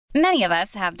Many of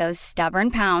us have those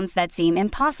stubborn pounds that seem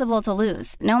impossible to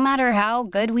lose, no matter how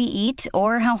good we eat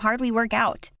or how hard we work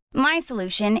out. My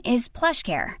solution is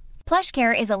PlushCare.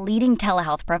 PlushCare is a leading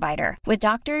telehealth provider with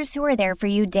doctors who are there for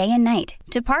you day and night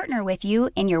to partner with you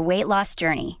in your weight loss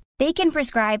journey. They can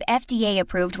prescribe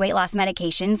FDA-approved weight loss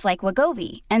medications like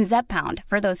Wegovy and Zepbound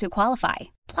for those who qualify.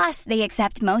 Plus, they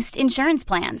accept most insurance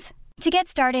plans. To get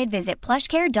started, visit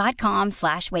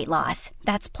plushcare.com/weightloss.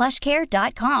 That's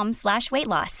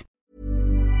plushcare.com/weightloss.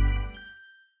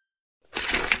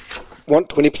 Want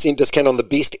 20% discount on the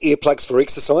best earplugs for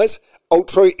exercise?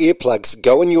 Ultra earplugs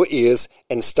go in your ears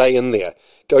and stay in there.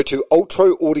 Go to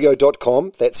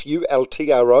ultraaudio.com, that's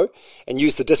ULTRO, and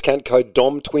use the discount code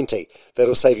DOM20.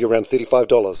 That'll save you around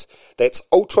 $35. That's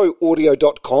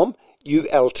ultraaudio.com,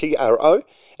 ULTRO,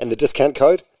 and the discount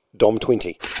code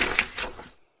DOM20.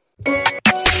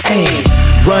 Hey,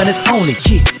 runners only,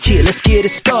 yeah, let's get it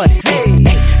started. Hey,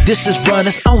 this is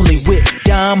runners only with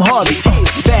Dom Harvey.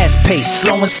 Fast paced,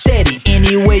 slow and steady,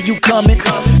 anywhere you coming.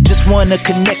 Just wanna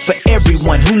connect for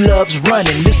everyone who loves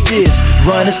running. This is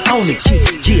runners only,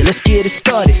 yeah, let's get it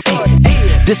started. Hey,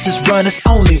 this is runners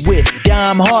only with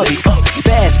Dom Harvey.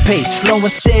 Fast paced, slow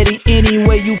and steady,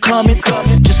 anywhere you coming.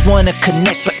 Just wanna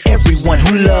connect for everyone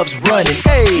who loves running.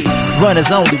 Hey,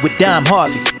 runners only with Dom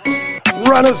Harvey.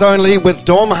 Runners Only with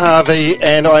Dom Harvey,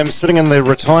 and I'm sitting in the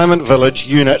retirement village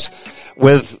unit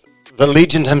with the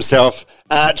legend himself,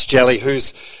 Arch Jelly,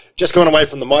 who's just gone away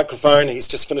from the microphone. He's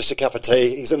just finished a cup of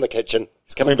tea. He's in the kitchen.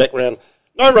 He's coming back round.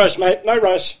 No rush, mate. No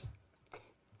rush.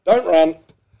 Don't run.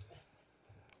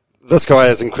 This guy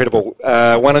is incredible.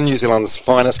 One of New Zealand's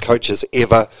finest coaches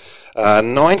ever.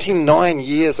 99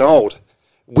 years old.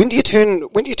 When do you turn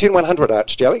 100,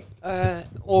 Arch Jelly?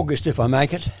 August, if I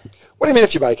make it. What do you mean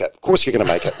if you make it? Of course you're going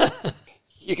to make it.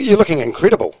 You're looking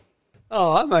incredible.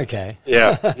 Oh, I'm okay.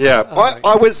 Yeah.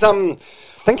 I was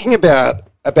thinking about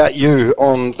you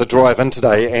on the drive in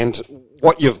today and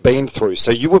what you've been through.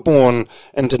 So you were born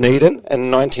in Dunedin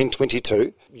in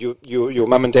 1922. Your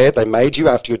mum and dad, they made you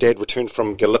after your dad returned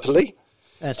from Gallipoli.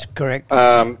 That's correct.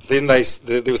 Then there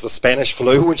was the Spanish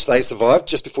flu, which they survived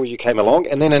just before you came along.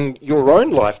 And then in your own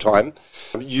lifetime,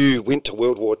 you went to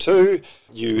World War II,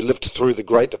 you lived through the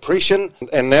Great Depression,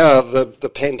 and now the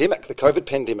pandemic, the COVID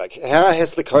pandemic. How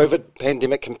has the COVID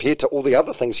pandemic compared to all the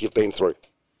other things you've been through?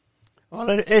 Well,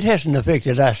 it hasn't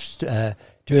affected us to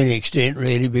any extent,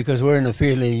 really, because we're in a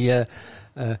fairly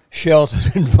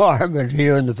sheltered environment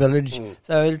here in the village.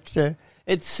 So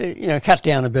it's cut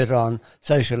down a bit on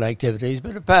social activities,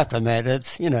 but apart from that,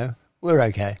 it's, we're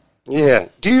okay. Yeah.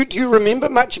 Do you remember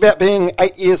much about being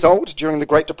 8 years old during the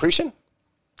Great Depression?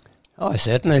 I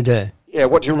certainly do. Yeah,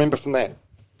 what do you remember from that?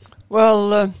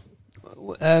 Well,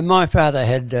 my father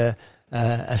had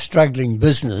a struggling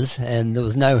business, and there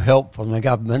was no help from the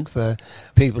government for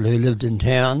people who lived in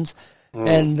towns.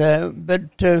 And but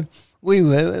we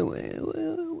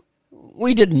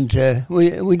didn't.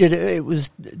 It was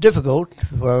difficult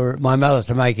for my mother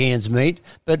to make ends meet,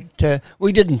 but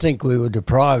we didn't think we were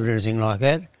deprived or anything like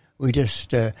that. We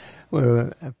just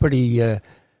were a pretty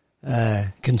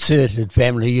concerted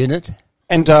family unit.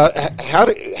 And how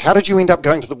did you end up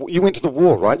going to the? You went to the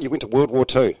war, right? You went to World War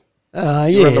II.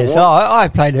 Yes, I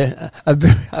played a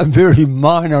very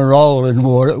minor role in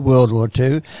World War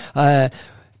II. I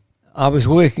was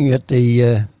working at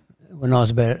the when I was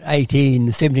about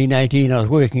 17, 18, I was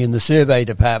working in the survey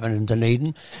department in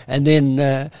Dunedin, and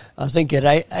then I think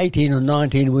at 18 or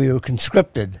 19 we were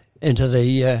conscripted into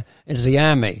the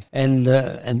army, and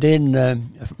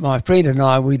then my friend and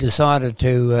I, we decided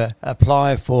to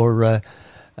apply for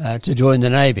to join the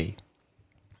Navy,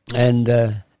 and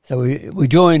so we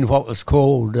joined what was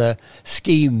called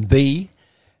Scheme B,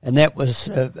 and that was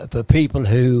for people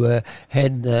who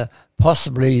had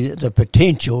possibly the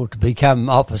potential to become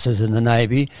officers in the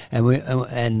Navy,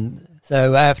 and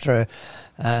so after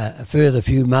a further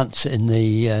few months in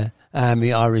the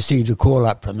Army, I received a call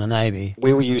up from the Navy.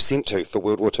 Where were you sent to for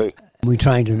World War II? We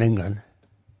trained in England.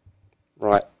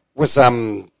 Right. Was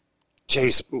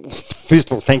first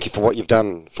of all, thank you for what you've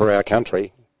done for our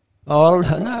country. Oh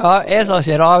no! As I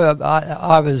said,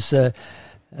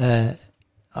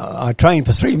 I trained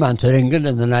for 3 months in England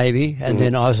in the Navy, and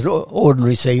then I was an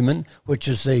ordinary seaman, which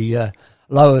is the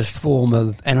lowest form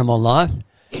of animal life,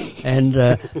 and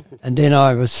then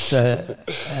I was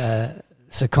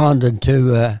seconded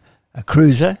to a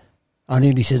cruiser. I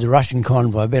nearly said the Russian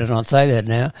convoy. I better not say that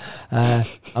now.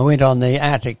 I went on the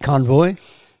Arctic convoy,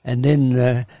 and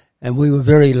then and we were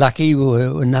very lucky. We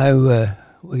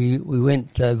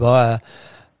went via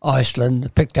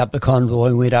Iceland, picked up the convoy,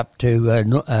 and went up to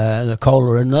the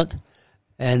Kola Inlet,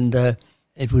 and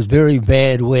it was very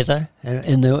bad weather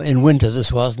in winter.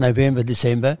 This was November,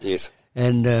 December. Yes.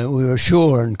 And we were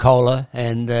ashore in Kola,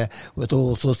 and with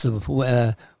all sorts of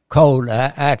cold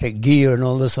Arctic gear and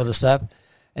all this sort of stuff.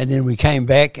 And then we came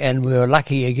back, and we were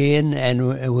lucky again, and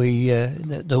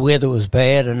the weather was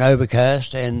bad and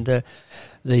overcast, and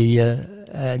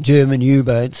the German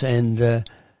U-boats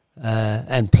and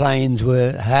planes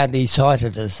were hardly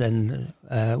sighted us, and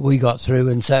we got through,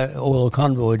 and so all the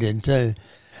convoy did too.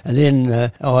 And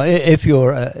then, if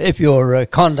your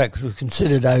conduct was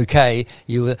considered okay,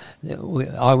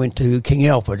 I went to King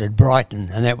Alfred at Brighton,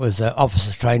 and that was an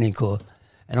officers' training course,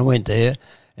 and I went there,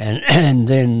 and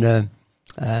then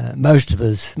most of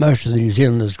the New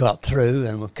Zealanders got through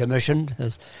and were commissioned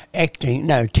as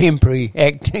temporary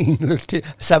acting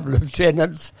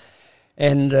sub-lieutenants,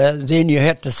 and then you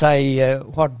had to say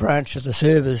what branch of the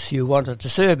service you wanted to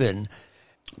serve in.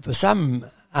 For some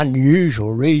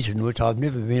unusual reason, which I've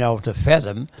never been able to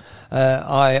fathom,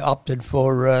 I opted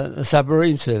for the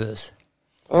submarine service.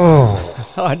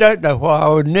 Oh. I don't know why. I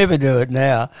would never do it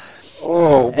now.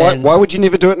 Oh, why would you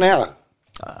never do it now?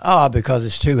 Because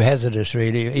it's too hazardous,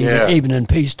 really. Even in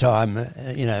peacetime,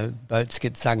 boats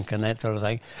get sunk and that sort of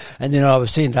thing. And then I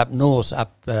was sent up north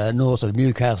of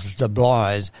Newcastle to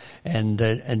Blythe, and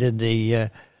did the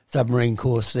submarine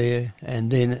course there.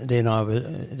 And then I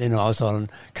was on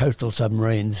coastal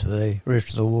submarines for the rest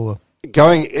of the war.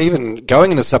 Going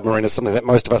in a submarine is something that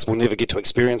most of us will never get to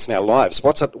experience in our lives.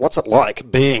 What's it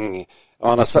like being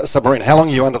on a submarine? How long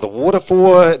are you under the water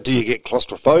for? Do you get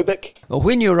claustrophobic? Well,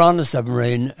 when you're on the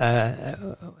submarine,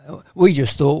 we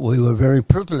just thought we were very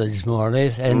privileged, more or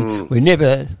less, and we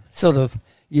never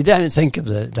you don't think of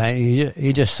the day,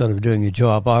 you're just sort of doing your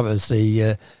job. I was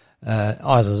the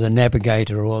either the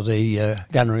navigator or the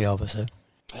gunnery officer.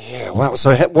 Yeah, wow.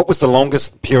 So what was the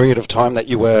longest period of time that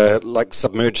you were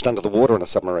submerged under the water in a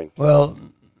submarine? Well,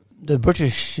 the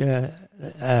British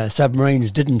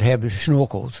submarines didn't have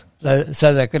snorkels,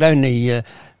 so they could only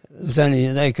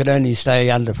stay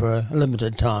under for a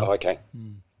limited time. Oh, okay.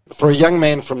 For a young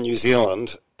man from New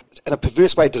Zealand, in a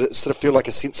perverse way, did it sort of feel like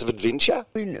a sense of adventure?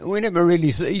 We never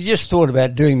really. You just thought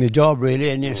about doing the job,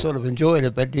 really, and you sort of enjoyed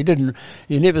it, but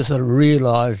you never sort of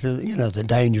realised, the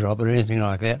danger of it or anything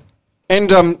like that.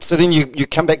 And so then you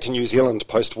come back to New Zealand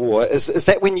post-war. Is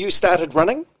that when you started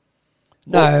running?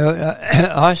 No,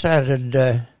 I started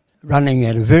running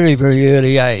at a very, very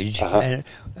early age,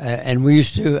 and we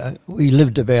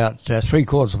lived about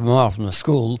 3/4 of a mile from the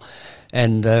school,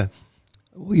 and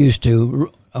we used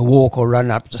to walk or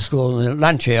run up to school. And at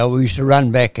lunch hour, we used to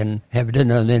run back and have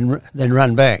dinner, and then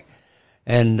run back.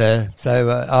 And so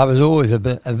I was always a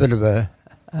bit of a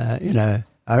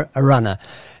runner,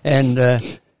 and.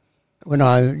 When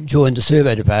I joined the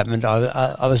survey department,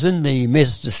 I was in the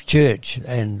Methodist church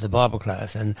and the Bible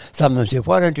class, and someone said,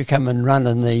 "Why don't you come and run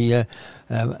in the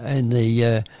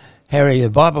Harrier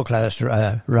Bible class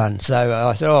run?" So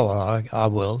I said, "Oh, well, I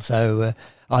will." So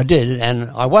I did, and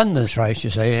I won this race,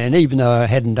 you see. And even though I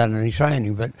hadn't done any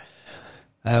training, but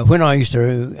when I used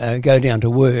to go down to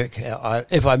work,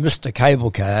 if I missed the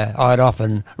cable car, I'd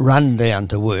often run down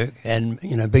to work and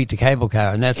beat the cable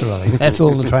car and that sort of thing. That's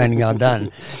all the training I'd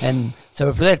done, and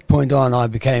so from that point on, I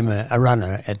became a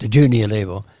runner at the junior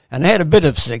level, and I had a bit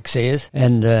of success,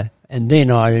 and then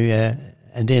I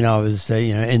was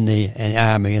in the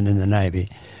army and in the navy.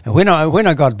 And when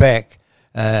I got back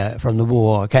from the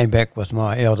war, I came back with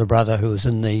my elder brother who was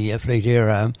in the Fleet Air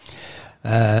Arm.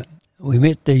 We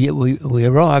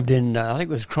arrived in, I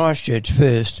think it was Christchurch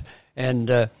first, and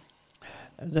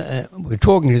we're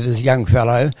talking to this young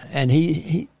fellow, and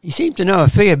he seemed to know a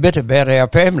fair bit about our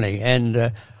family,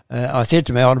 and I said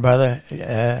to my older brother,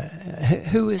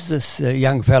 who is this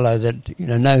young fellow that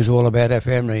knows all about our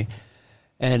family?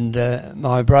 And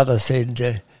my brother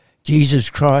said, Jesus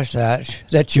Christ, Arch,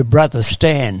 that's your brother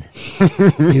Stan.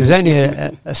 He was only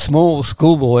a small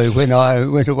schoolboy when I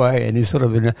went away, and he's sort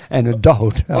of an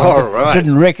adult. I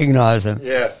didn't recognise him.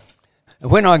 Yeah.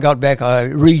 When I got back, I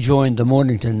rejoined the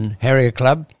Mornington Harrier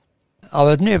Club. I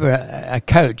was never a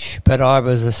coach, but I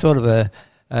was a sort of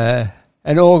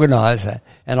an organiser.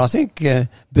 And I think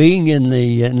being in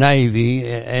the Navy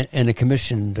in a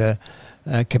commissioned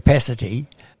capacity,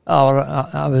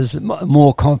 I was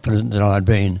more confident than I'd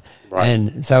been. Right.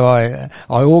 And so I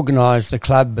organised the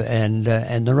club and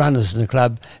the runners in the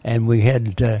club, and we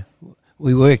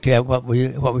worked out what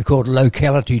we called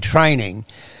locality training,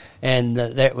 and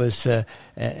that was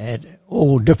at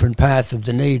all different parts of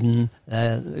Dunedin.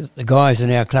 The guys in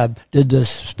our club did this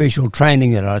special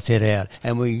training that I set out,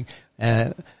 and we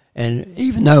and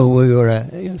even though we were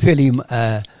a fairly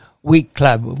weak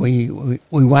club. We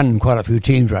won quite a few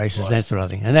teams races, that sort of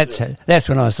thing. And that's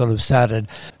when I sort of started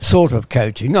sort of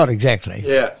coaching, not exactly.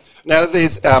 Yeah. Now,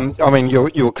 there's,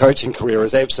 your coaching career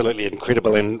is absolutely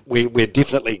incredible, and we're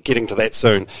definitely getting to that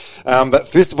soon. But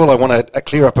first of all, I want to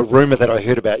clear up a rumour that I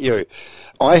heard about you.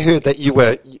 I heard that you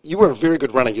were a very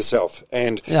good runner yourself,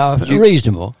 and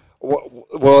reasonable.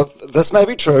 Well, this may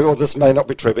be true, or this may not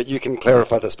be true, but you can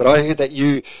clarify this. But I heard that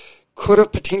you could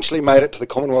have potentially made it to the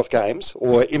Commonwealth Games,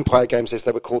 or Empire Games as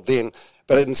they were called then,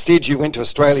 but instead you went to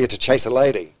Australia to chase a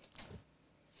lady.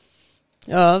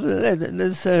 Oh,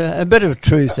 there's a bit of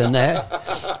truth in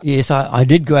that. Yes, I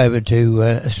did go over to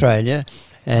Australia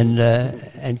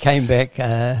and came back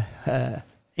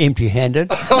empty-handed.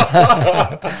 But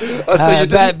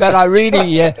I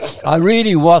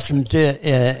really wasn't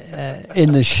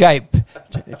in the shape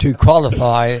to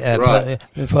qualify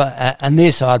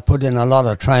unless I'd put in a lot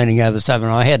of training over summer.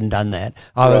 I hadn't done that.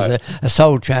 I was a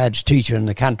sole charge teacher in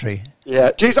the country.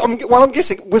 Yeah, geez. I'm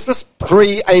guessing, was this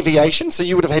pre-aviation? So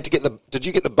you would have had to did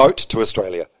you get the boat to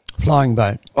Australia? Flying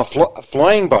boat. Oh, a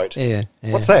flying boat? Yeah.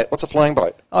 What's that? What's a flying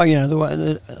boat? Oh,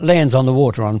 the lands on the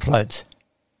water on floats.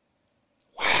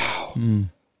 Wow.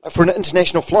 For an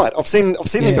international flight. I've seen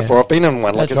them before. I've been in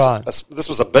one. That's right. This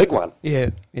was a big one. Yeah,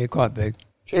 quite big.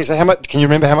 Geez, so how much? Can you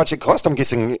remember how much it cost? I'm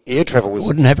guessing air travel was...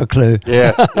 Wouldn't have a clue.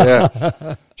 Yeah.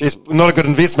 Geez, not a good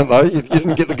investment, though. You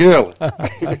didn't get the girl.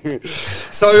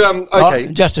 So, okay.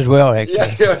 Oh, just as well, actually.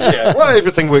 Yeah. Well,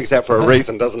 everything works out for a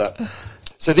reason, doesn't it?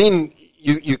 So then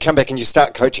you come back and you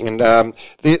start coaching, and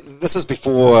this is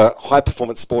before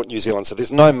high-performance sport in New Zealand, so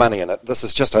there's no money in it. This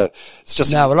is just No,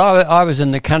 well, I was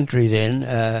in the country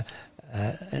then,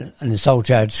 in the sole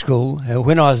charge school.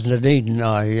 When I was in Dunedin,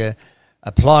 I...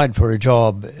 applied for a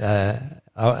job,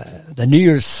 the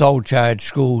nearest sole charge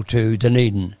school to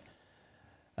Dunedin,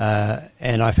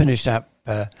 and I finished up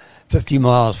 50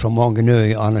 miles from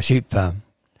Wanganui on a sheep farm,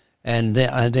 and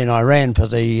then I ran for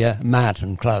the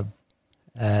Martin Club.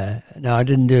 No, I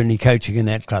didn't do any coaching in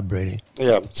that club really.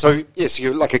 Yeah, so yes,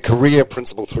 you're like a career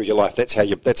principle through your life. That's how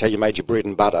you made your bread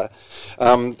and butter.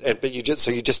 But you just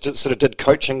sort of did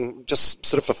coaching just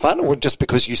sort of for fun, or just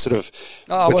because you sort of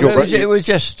it was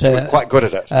just you were quite good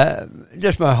at it.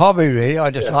 Just my hobby really. I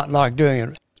just like doing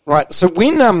it. Right. So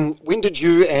when did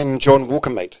you and John Walker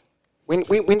meet? When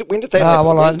did that happen?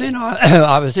 Well,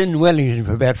 I was in Wellington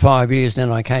for about 5 years.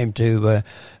 Then I came to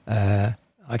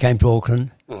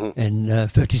Auckland in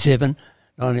 57,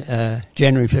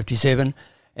 January 57,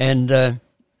 and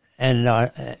I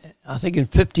think in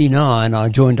 59 I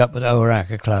joined up with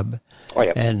Oaraka Club. Oh,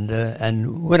 yeah.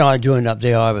 And when I joined up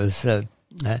there, I was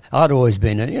I'd always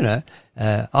been either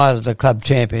the club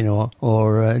champion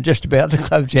or just about the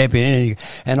club champion,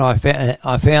 and I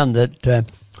found that.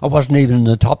 I wasn't even in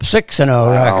the top 6 in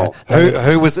Oaraka.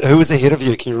 Wow. Who was ahead of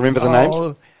you? Can you remember the names?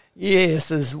 Yes,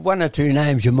 there's one or two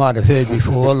names you might have heard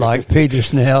before, like Peter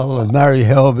Snell and Murray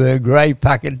Helberg, Ray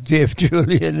Puckett, Jeff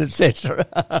Julian, etc.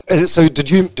 So did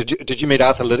you meet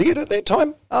Arthur Lydiard at that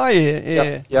time? Oh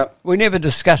yeah. Yep. We never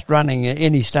discussed running at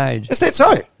any stage. Is that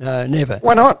so? No, never.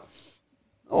 Why not?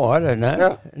 Oh, I don't know.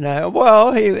 Yeah. No. Well,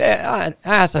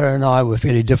 Arthur and I were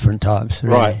fairly different types,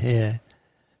 really. Right. Yeah.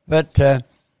 But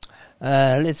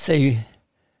let's see.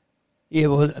 Yeah,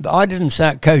 well, I didn't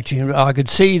start coaching. I could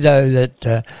see, though,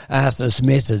 that Arthur's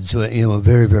methods were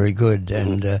very, very good,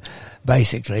 and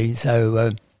basically,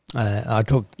 so I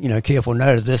took careful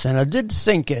note of this, and I did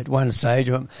think at one stage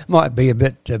it might be a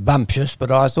bit bumptious,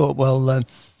 but I thought, well,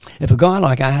 if a guy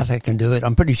like Arthur can do it,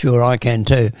 I'm pretty sure I can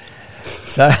too.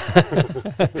 So,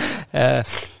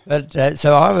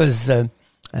 so I was.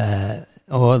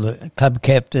 The club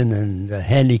captain and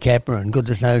handicapper and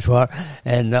goodness knows what,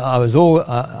 and I was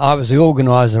the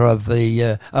organiser of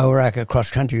the Oaraka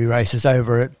cross country races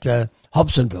over at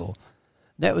Hobsonville.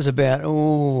 That was about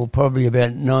probably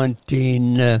about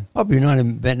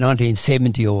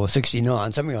 1970 or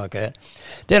 69, something like that.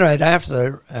 Then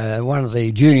after one of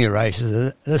the junior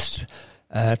races, this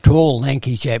tall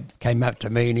lanky chap came up to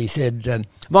me and he said,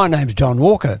 "My name's John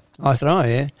Walker." I said, "Oh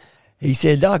yeah." He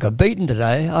said, "I got beaten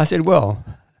today." I said, "Well,"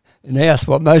 and he asked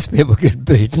what most people get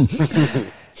beaten.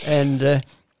 And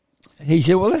he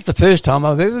said, "Well, that's the first time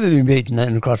I've ever been beaten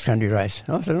in a cross-country race."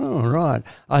 I said, "Oh, right."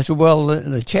 I said, "Well,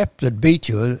 the chap that beat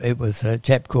you, it was a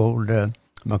chap called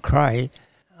McRae."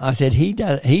 I said,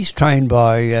 he's trained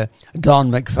by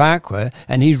Don McFarquhar,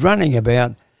 and he's running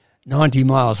about 90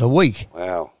 miles a week.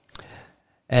 Wow.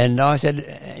 And I said,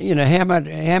 how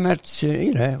much,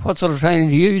 what sort of training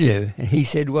do you do? And he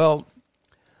said, "Well,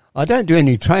 I don't do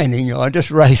any training. I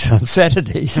just race on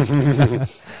Saturdays."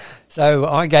 So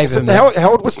I gave him...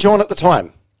 How old was John at the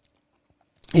time?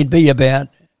 He'd be about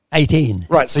 18.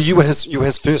 Right, so you were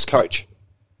his first coach.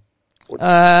 Did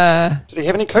he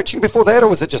have any coaching before that, or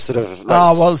was it just sort of?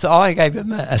 So I gave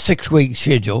him a 6-week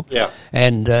schedule. Yeah.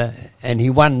 And he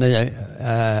won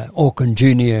the Auckland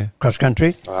Junior cross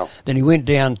country. Wow. Then he went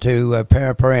down to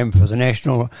Paraparaumu for the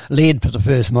national, led for the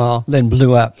first mile, then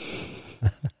blew up.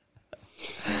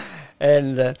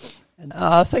 And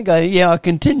I think I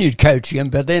continued coaching him,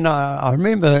 but then I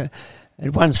remember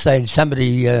at one stage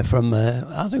somebody from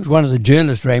I think it was one of the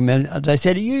journalists rang me, and they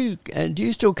said, do you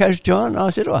still coach John? I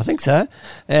said, I think so.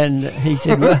 And he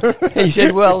said,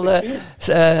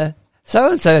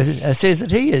 so-and-so says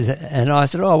that he is. And I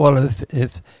said,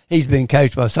 if he's been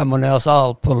coached by someone else,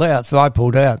 I'll pull out. So I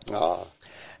pulled out. Oh.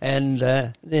 And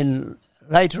then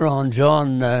later on,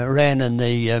 John ran in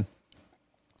the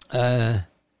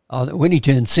when he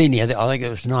turned senior, I think it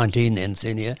was 19 then,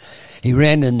 senior, he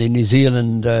ran in the New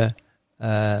Zealand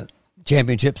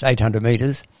championships, 800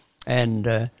 metres,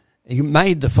 and he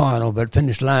made the final but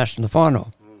finished last in the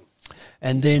final.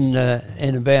 And then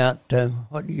in about,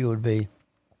 what year would be?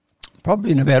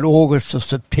 Probably in about August or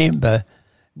September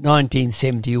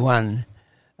 1971,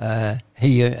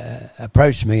 he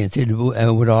approached me and said,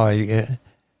 would I...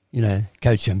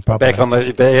 coach him properly. Back on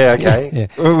the okay. Yeah.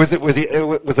 Was it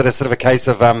a sort of a case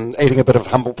of eating a bit of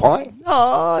humble pie?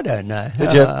 Oh, I don't know.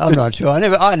 Did you? I'm not sure. I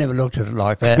never looked at it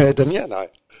like that. Didn't you? No.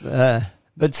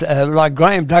 But like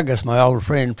Graham Douglas, my old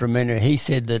friend from Mena, he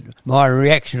said that my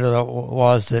reaction to that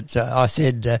was that I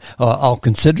said I'll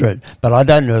consider it, but I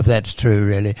don't know if that's true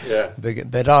really. Yeah.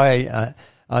 But I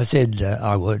said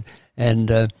I would, and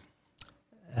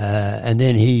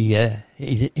then he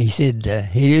said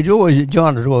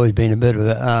John had always been a bit of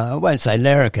I won't say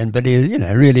larrikin, but he was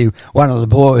really one of the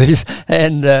boys,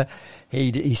 and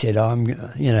he said I'm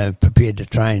prepared to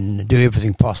train and do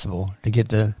everything possible to get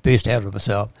the best out of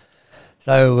myself.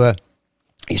 So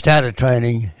he started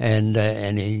training, and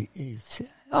I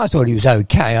thought he was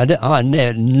okay. I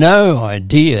had no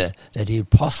idea that he'd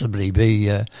possibly be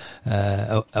a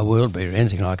world beater or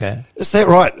anything like that. Is that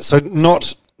right? So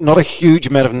not a huge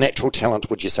amount of natural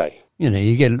talent, would you say?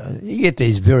 You get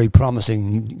these very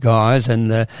promising guys,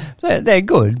 and they're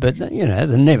good, but they're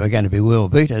never going to be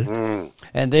world beaters.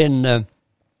 And then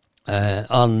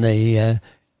on the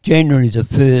January the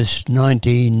 1st,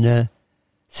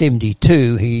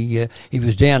 1972, he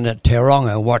was down at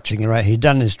Tauranga watching. He'd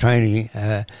done his training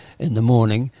in the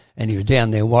morning, and he was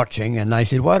down there watching. And they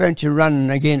said, "Why don't you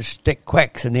run against Dick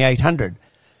Quacks in the 800?"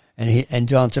 And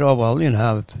John said, "Oh well,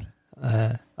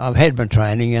 I've had my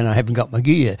training and I haven't got my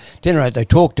gear." Then they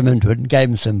talked him into it and gave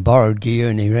him some borrowed gear,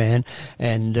 and he ran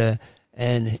and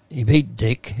he beat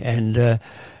Dick, and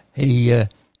he did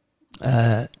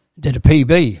a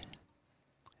PB.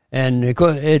 And of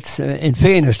course, it's in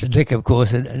fairness to Dick, of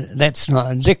course, that's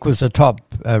not. Dick was the top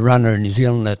runner in New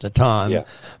Zealand at the time,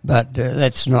 but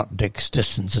that's not Dick's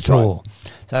distance at all.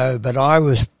 So, but I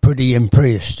was pretty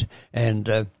impressed, and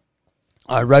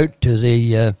I wrote to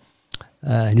the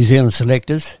New Zealand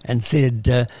selectors and said,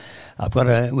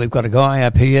 we've got a guy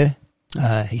up here.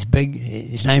 He's big.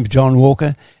 His name's John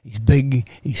Walker. He's big.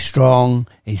 He's strong.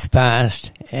 He's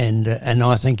fast, and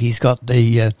I think he's got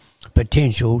the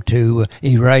potential to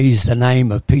erase the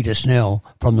name of Peter Snell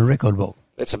from the record book.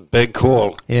 That's a big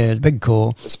call. Yeah, it's a big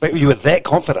call. You were that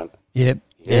confident. Yep.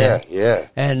 Yeah.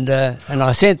 And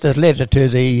I sent this letter to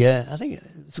the I think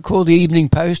it's called the Evening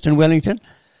Post in Wellington.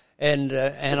 And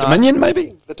the Dominion,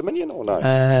 maybe? The Dominion or no?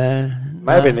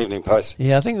 Maybe an Evening Post.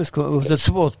 Yeah, I think it was a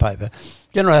sports paper.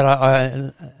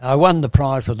 Generally, I won the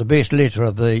prize for the best letter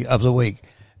of the week,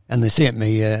 and they sent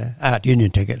me Art Union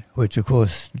ticket, which of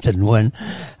course didn't win.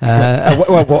 A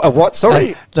what?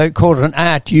 Sorry, they called it an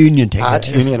Art Union ticket. Art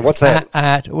Union, what's that?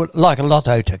 Art, like a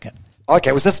lotto ticket.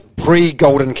 Okay, was this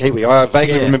pre-Golden Kiwi? I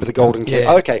vaguely remember the Golden Kiwi.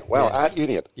 Yeah. Okay, wow, Art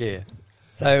Union. Yeah.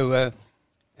 So,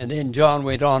 and then John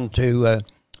went on to.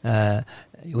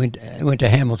 He went to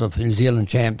Hamilton for New Zealand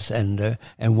champs and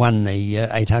won the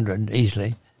 800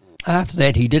 easily. After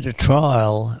that, he did a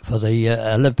trial for the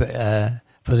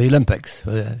Olympics,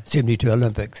 for the 72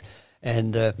 Olympics,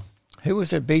 and who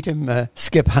was it beat him?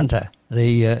 Skip Hunter,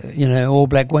 the All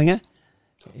Black winger.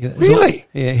 Really?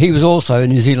 Yeah, he was also a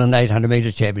New Zealand 800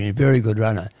 metre champion, a very good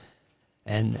runner,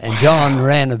 and John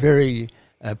ran a very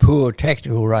poor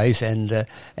tactical race, and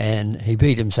he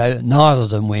beat him. So neither of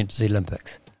them went to the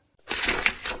Olympics.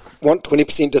 Want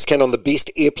 20% discount on the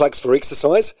best earplugs for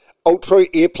exercise? Ultra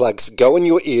earplugs go in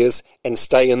your ears and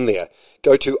stay in there.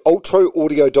 Go to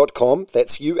ultraaudio.com,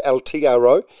 that's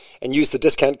ULTRO, and use the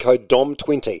discount code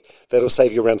DOM20. That'll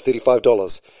save you around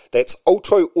 $35. That's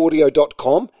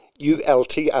ultraaudio.com,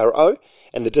 ULTRO,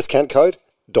 and the discount code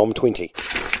DOM20.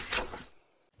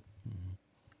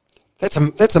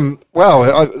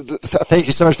 Wow. Thank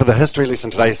you so much for the history lesson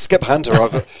today. Skip Hunter.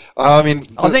 I think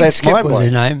that's Skip mind was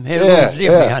his name. It was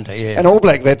definitely Hunter, yeah. And All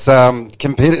Black, that's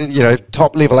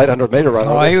top level 800 metre runner.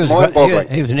 Oh, that's mind-boggling.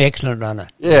 He was an excellent runner.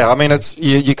 Yeah, I mean, it's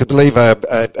you could believe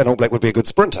an All Black would be a good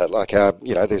sprinter. Like,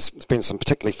 there's been some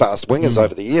particularly fast wingers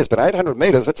over the years, but 800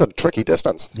 metres, that's a tricky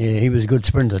distance. Yeah, he was a good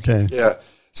sprinter too. Yeah.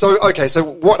 So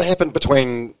what happened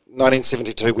between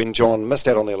 1972 when John missed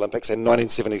out on the Olympics and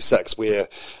 1976 where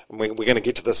we're going to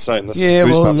get to this soon. This is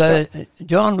goosebumps stuff.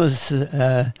 John was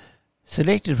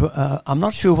selected for, I'm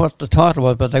not sure what the title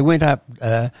was, but they went up,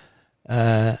 I'm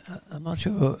not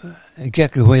sure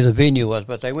exactly where the venue was,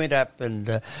 but they went up and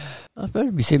I suppose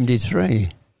it'd be 73.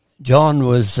 John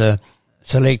was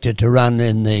selected to run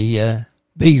in the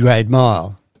B grade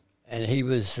mile. And he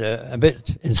was a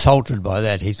bit insulted by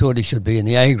that. He thought he should be in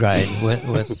the A grade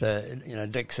with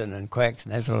Dixon and Quacks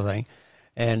and that sort of thing.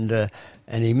 And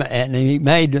he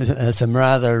made some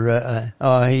rather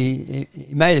he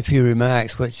made a few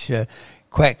remarks which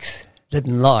Quacks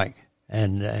didn't like,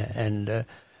 and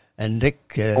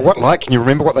Dick. What like? Can you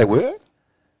remember what they were?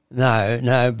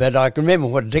 No, but I can remember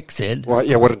what Dick said. Well,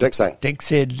 yeah, what did Dick say? Dick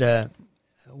said,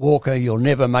 "Walker, you'll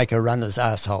never make a runner's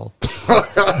asshole."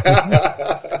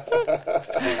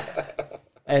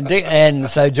 And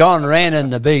so John ran in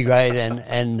the B grade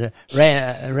and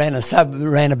ran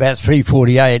about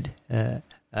 3:48,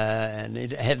 and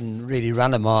it hadn't really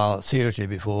run a mile seriously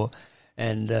before,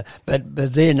 and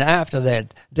but then after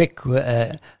that, Dick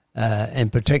in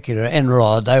particular and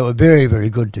Rod, they were very, very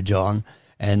good to John,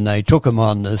 and they took him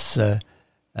on this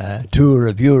tour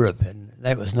of Europe, and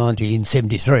that was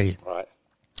 1973, right,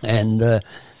 and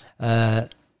they,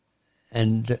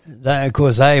 of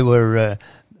course, they were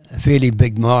fairly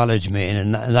big mileage men,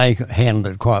 and they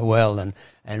handled it quite well. And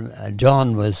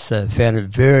John found it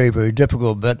very, very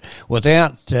difficult. But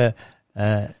without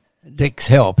Dick's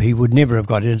help, he would never have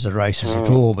got into the races at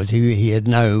all. But he had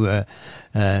no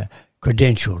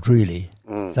credentials really.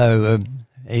 So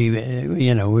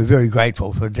we're very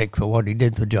grateful for Dick for what he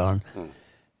did for John.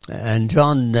 And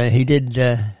John, he did.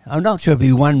 I'm not sure if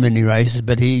he won many races,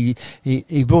 but he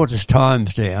brought his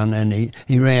times down, and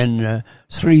he ran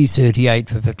 3:38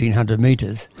 for 1,500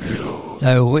 metres.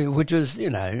 So which was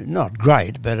not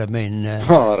great, but I mean, I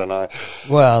don't know.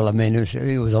 Well, I mean,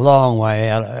 it was a long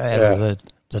way out of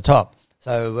the top.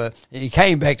 So he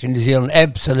came back to New Zealand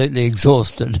absolutely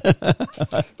exhausted.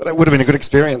 But it would have been a good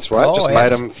experience, right? Oh, just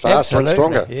made him faster and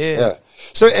stronger. Yeah.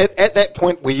 So at that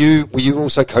point, were you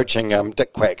also coaching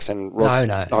Dick Quacks and Rod?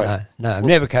 No. I've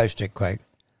never coached Dick Quack.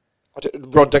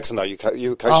 Rod Dixon, though, you coached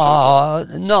him?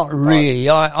 Not really.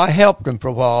 Right. I helped him for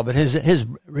a while, but his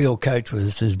real coach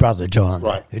was his brother John,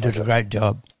 right, who did a great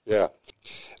job. Yeah.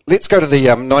 Let's go to the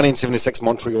 1976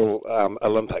 Montreal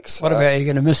Olympics. What about, you're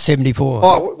going to miss 74?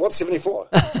 Oh, what's 74?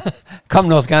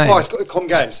 Commonwealth Games. Oh, Com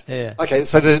Games. Yeah. Okay,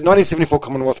 so the 1974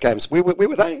 Commonwealth Games, where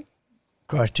were they?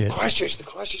 Christchurch, the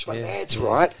Christchurch one. Yeah. That's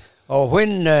right. Oh,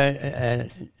 when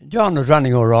John was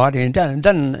running all right, he'd done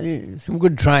some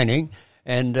good training,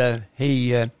 and I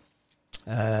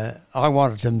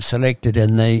wanted him selected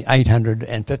in the 800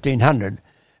 and 1,500,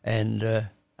 and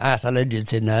Arthur Lydiard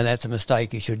said, no, that's a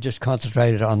mistake. He should just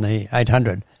concentrate on the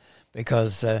 800,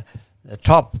 because the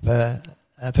top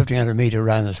 1,500 metre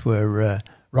runners were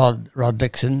Rod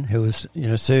Dixon, who was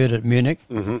third at Munich,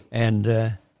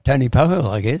 and Tony Pohel,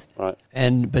 I guess. Right.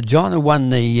 But John had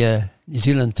won the New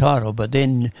Zealand title, but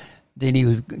then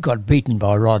he got beaten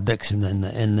by Rod Dixon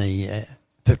in the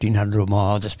 1,500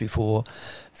 mile just before.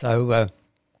 So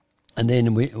and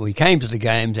then we came to the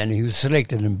games, and he was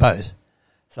selected in both.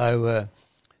 So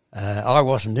I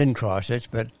wasn't in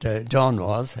Christchurch, but John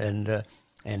was, and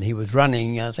he was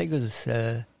running. I think it was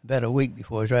about a week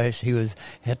before his race. He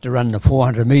had to run the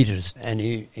 400 metres, and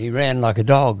he ran like a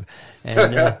dog,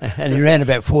 and and he ran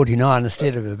about 49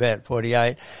 instead of about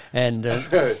 48, and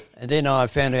then I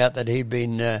found out that he'd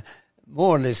been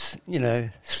more or less,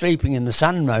 sleeping in the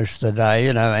sun most of the day,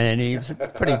 and he was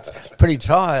pretty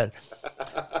tired.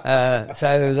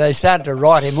 So they started to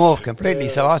write him off completely.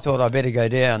 So I thought I'd better go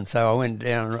down. So I went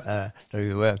down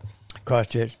to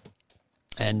Christchurch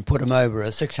and put him over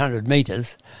a 600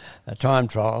 metres, a time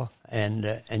trial, and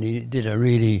he did a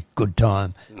really good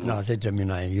time. And I said to him,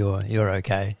 you're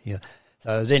okay. Yeah.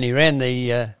 So then he ran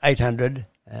the 800,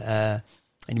 and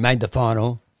he made the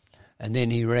final, and then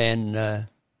he ran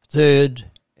third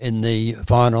in the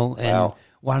final and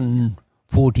won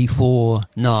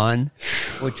 44.9,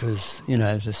 which was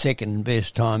the second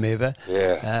best time ever.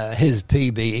 Yeah. His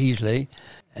PB easily.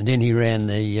 And then he ran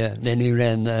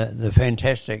the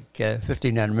fantastic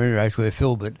 1,500 metre race where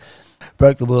Philbert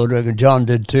broke the world record. John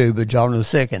did too, but John was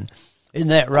second. In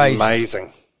that race,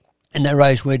 Amazing. in that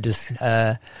race, we just,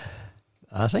 I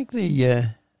think the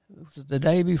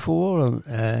day before,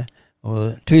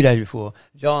 or 2 days before,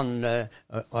 John,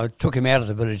 I took him out of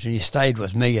the village and he stayed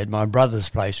with me at my brother's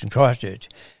place in Christchurch.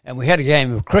 And we had a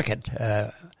game of cricket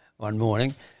one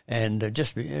morning, and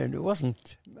it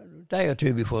wasn't a day or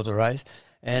two before the race,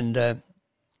 and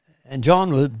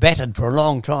John was batted for a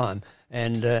long time,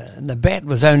 and the bat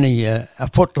was only a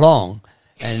foot long,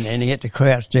 and he had to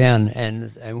crouch down,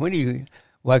 and when he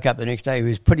woke up the next day, he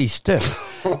was pretty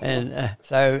stiff. And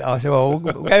so I said, well,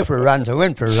 we'll go for a run. So I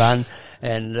went for a run,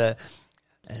 and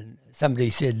somebody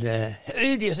said,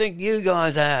 who do you think you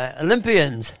guys are?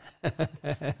 Olympians.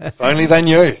 If only they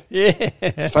knew. Yeah.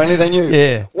 If only they knew.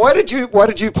 Yeah. Why did you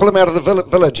pull him out of the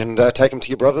village and take him to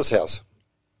your brother's house?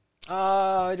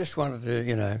 I just wanted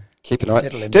to, Keep an eye.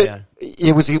 settle him down.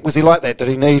 Yeah, was he like that? Did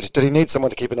he need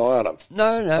someone to keep an eye on him?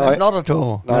 No, not at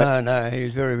all. No, he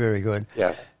was very, very good.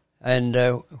 Yeah. And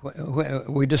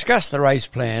we discussed the race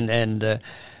plan, and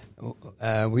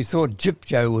we thought Gyp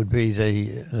Joe would be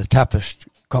the toughest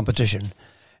competition.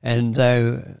 And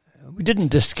we didn't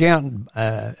discount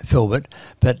Filbert,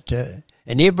 but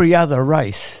in every other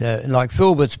race, like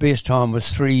Filbert's best time was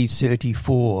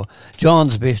 3:34,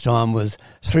 John's best time was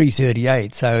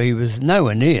 3:38, so he was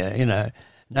nowhere near,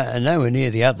 nowhere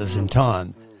near the others in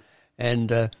time.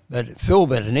 And but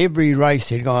Filbert, in every race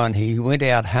he'd gone, he went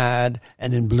out hard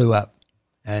and then blew up,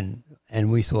 and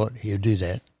we thought he'd do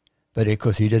that, but of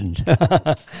course he didn't.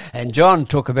 And John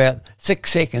took about 6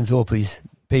 seconds off his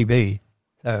PB,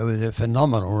 so it was a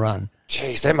phenomenal run.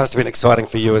 Jeez, that must have been exciting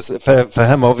for you, for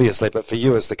him obviously, but for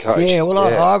you as the coach. Yeah, well,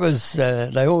 I was.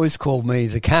 They always called me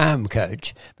the calm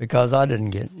coach because I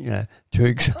didn't get too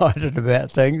excited about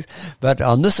things. But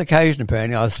on this occasion,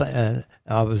 apparently, I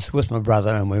was with my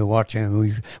brother and we were watching,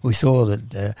 and we saw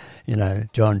that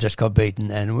John just got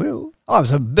beaten, and I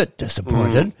was a bit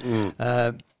disappointed.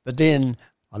 But then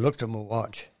I looked at my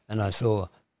watch and I saw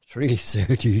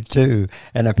 3:32,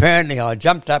 and apparently I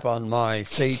jumped up on my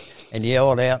seat and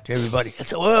yelled out to everybody,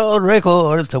 "It's a world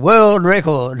record! It's a world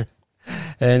record!"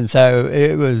 And so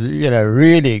it was,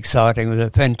 really exciting. It was a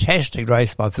fantastic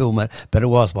race by Filbert, but it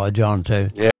was by John too.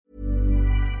 Yeah.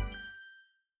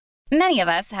 Many of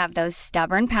us have those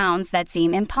stubborn pounds that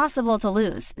seem impossible to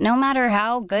lose, no matter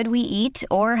how good we eat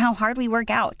or how hard we work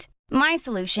out. My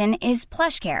solution is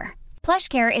PlushCare.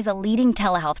 PlushCare is a leading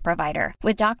telehealth provider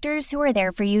with doctors who are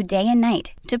there for you day and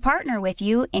night to partner with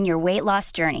you in your weight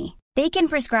loss journey. They can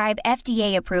prescribe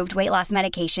FDA-approved weight loss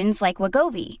medications like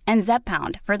Wegovy and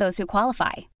Zepbound for those who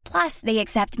qualify. Plus, they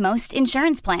accept most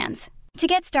insurance plans. To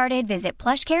get started, visit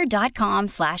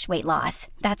plushcare.com/weightloss.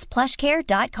 That's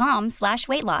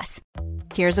plushcare.com/weightloss.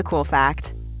 Here's a cool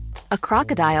fact. A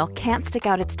crocodile can't stick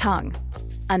out its tongue.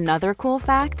 Another cool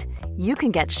fact, you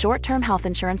can get short-term health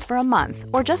insurance for a month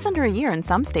or just under a year in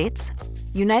some states.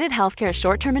 United Healthcare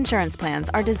short-term insurance plans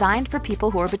are designed for people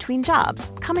who are between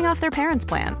jobs, coming off their parents'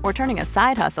 plan, or turning a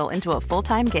side hustle into a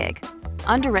full-time gig.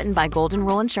 Underwritten by Golden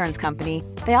Rule Insurance Company,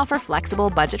 they offer flexible,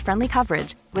 budget-friendly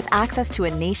coverage with access to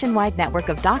a nationwide network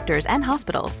of doctors and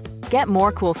hospitals. Get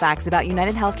more cool facts about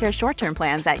United Healthcare short-term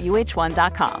plans at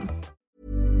uh1.com.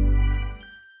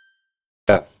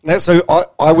 Yeah. So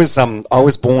I was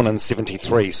born in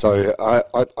 '73, so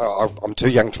I'm too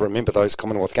young to remember those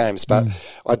Commonwealth Games, but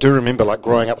I do remember like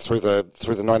growing up through the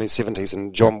 1970s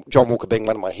and John Walker being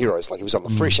one of my heroes. Like he was on the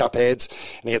Fresh Up ads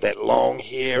and he had that long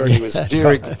hair and he was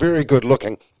very very good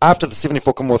looking. After the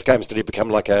 '74 Commonwealth Games, did he become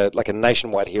like a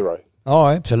nationwide hero? Oh,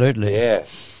 absolutely. Yeah.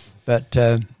 But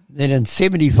then in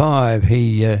 '75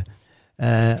 he.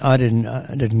 I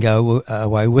didn't go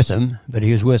away with him, but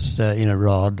he was with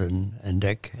Rod and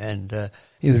Dick, and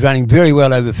he was running very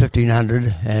well over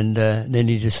 1500. And then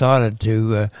he decided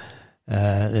to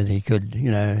that he could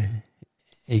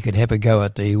have a go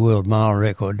at the world mile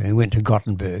record, and he went to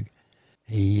Gothenburg.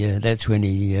 That's when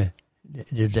he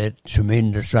did that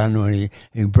tremendous run when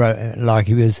he broke.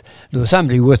 There was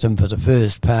somebody with him for the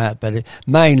first part, but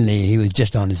mainly he was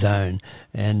just on his own,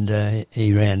 and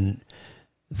he ran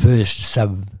first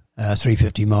sub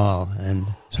 350 mile and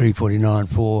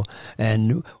 349.4,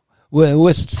 and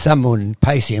with someone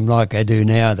pacing him like they do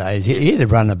nowadays, he'd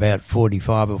have run about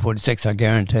 45 or 46, I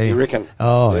guarantee. You reckon?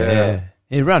 Oh, yeah.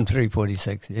 He'd run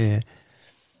 346, yeah.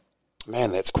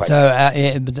 Man, that's quite...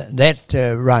 So but that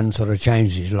run sort of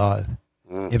changed his life.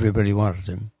 Everybody wanted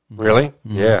him. Really?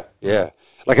 Yeah.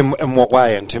 Like in what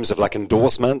way? In terms of like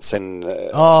endorsements and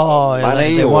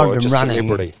money, they or just running.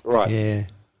 Celebrity? Right. Yeah.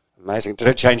 Amazing. Did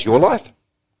it change your life?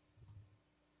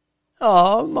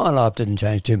 Oh, my life didn't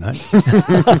change too much.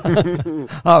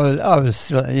 I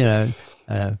was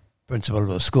principal of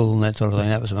a school and that sort of thing.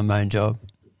 That was my main job.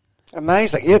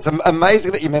 Amazing. Yeah, it's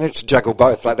amazing that you managed to juggle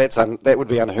both. Like that would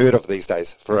be unheard of these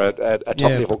days for a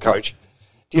top-level coach.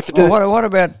 What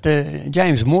about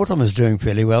James Mortimer's doing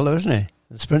fairly well, though, isn't he?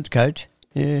 The sprint coach.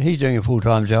 Yeah, he's doing a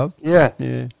full-time job. Yeah.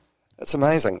 Yeah. That's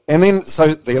amazing. And then,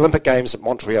 so the Olympic Games at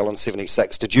Montreal in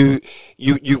 '76. Did you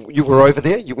were over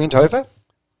there? You went over?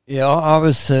 Yeah, I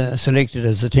was selected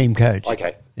as the team coach.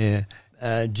 Okay. Yeah.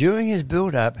 During his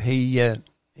build-up, he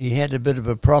had a bit of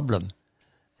a problem,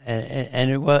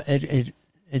 and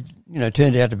it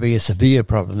turned out to be a severe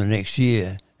problem the next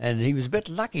year. And he was a bit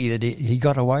lucky that he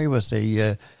got away with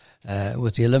the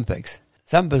Olympics.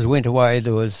 Some of us went away.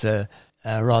 There was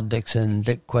Rod Dixon,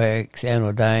 Dick Quacks, Anne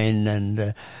O'Dane,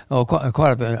 and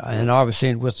quite a bit. And I was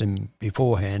sent with them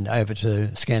beforehand over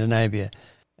to Scandinavia,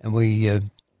 and we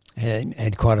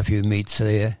had quite a few meets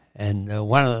there. And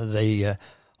one of the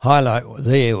highlight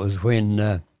there was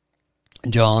when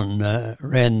John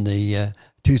ran the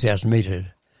 2,000 metre,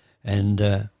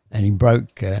 and he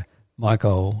broke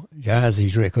Michael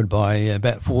Jahazi's record by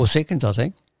about 4 seconds, I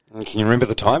think. And can you remember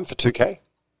the time for 2K?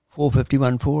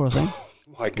 4:51.4, I think.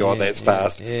 My God, that's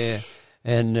fast. Yeah,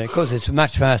 and of course it's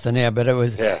much faster now, but it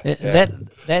was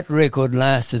that record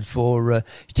lasted for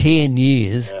 10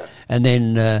 years, and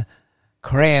then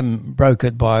Cram broke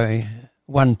it by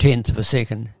 1/10 of a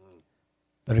second.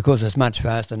 But of course it's much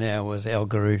faster now with Al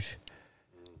Garouche.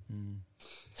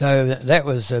 So that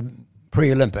was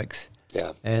pre-Olympics.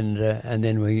 Yeah, and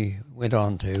then we went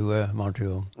on to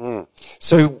Montreal.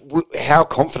 So how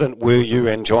confident were you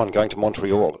and John going to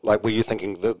Montreal? Like, were you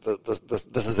thinking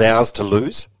this is ours to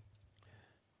lose?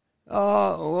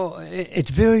 Oh, well, it's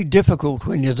very difficult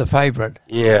when you're the favourite.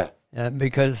 Yeah.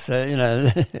 Because,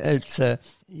 it's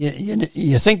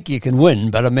you think you can win,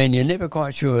 but, I mean, you're never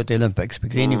quite sure at the Olympics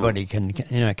because anybody can,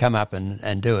 come up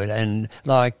and do it. And,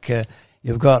 like,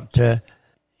 you've got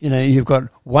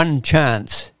one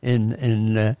chance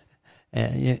and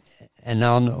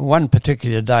on one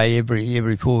particular day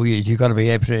every 4 years you've got to be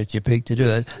absolutely at your peak to do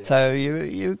it. Yeah. So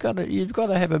you've got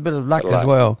to have a bit of luck as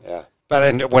well. Yeah,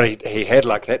 but he had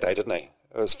luck that day, didn't he?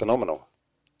 It was phenomenal.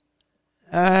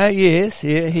 Yes,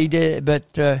 yeah, he did.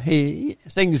 But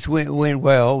things went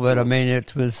well. But I mean,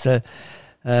 it was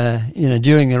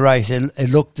during the race, it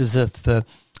looked as if it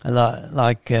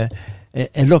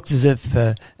looked as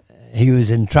if. He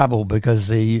was in trouble because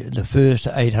the first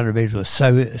 800 metres was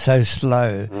so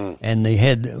slow, and we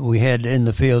had in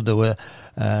the field there were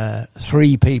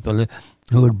 3 people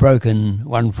who had broken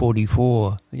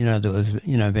 1:44. There was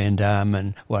Van Damme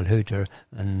and Hooter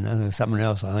and someone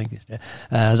else, I think.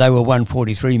 They were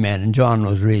 1:43 man, and John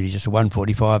was really just a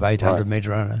 1:45 800 metre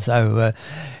runner. So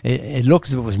it looked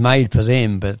as if it was made for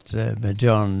them, but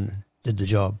John did the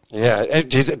job. Yeah.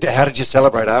 How did you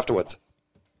celebrate afterwards?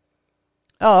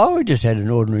 Oh, we just had an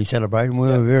ordinary celebration. We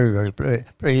were very, very pleased.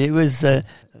 It was,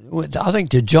 I think,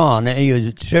 to John, he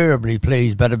was terribly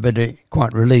pleased, but a bit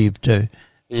quite relieved too.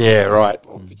 Yeah, right.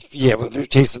 Yeah,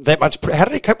 geez, that much. How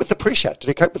did he cope with the pressure? Did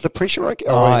he cope with the pressure?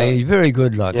 He's very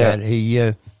good like that. He,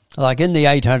 like in the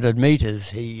 800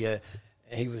 metres, he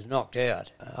was knocked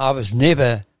out. I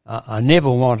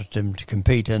never wanted him to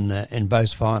compete in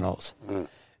both finals.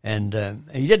 And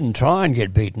he didn't try and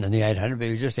get beaten in the 800, but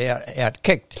he was just out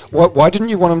kicked. Why didn't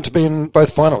you want him to be in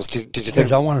both finals? Did you think?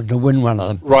 Because I wanted to win one of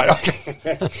them. Right.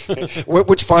 Okay.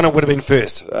 Which final would have been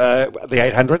first? The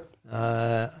 800?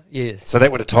 Yes. So that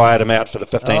would have tired him out for the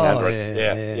 1500. Oh,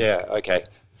 yeah. Okay.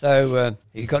 So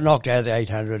he got knocked out of the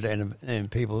 800, and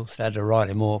people started to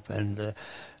write him off. And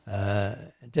at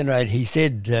any rate, he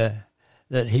said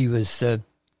that he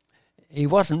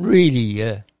wasn't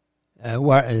really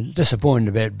disappointed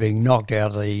about being knocked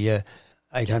out of the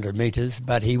 800 metres,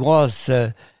 but he was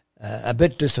a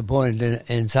bit disappointed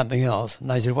in something else. And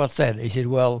they said, "What's that?" He said,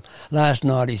 "Well, last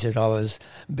night," he said, "I was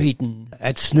beaten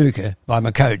at snooker by my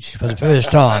coach for the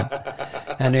first time."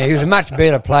 And he was a much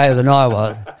better player than I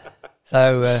was.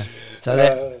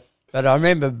 But I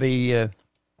remember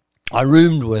I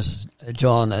roomed with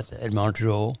John at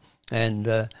Montreal, and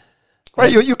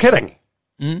wait, you're kidding?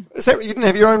 Is that you didn't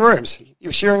have your own rooms? You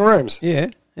were sharing rooms? Yeah.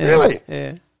 Really?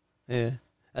 Yeah.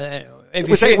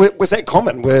 Was that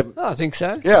common? I think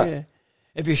so. Yeah.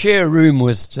 If you share a room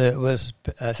with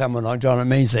someone like John, it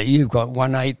means that you've got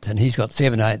 1/8 and he's got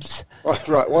 7/8.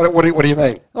 Right. What do you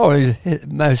mean? Oh,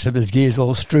 most of his gear's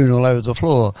all strewn all over the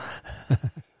floor.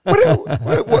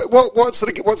 What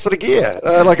sort of gear?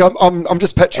 I'm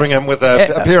just picturing him with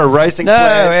a pair of racing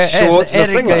flats, shorts, and a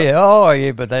singlet. Oh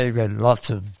yeah, but they've got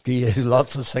lots of gear,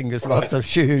 lots of singers, lots of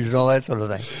shoes, and all that sort of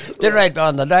thing. Then right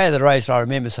on the day of the race, I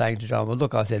remember saying to John, "Well,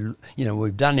 look," I said,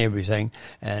 "we've done everything,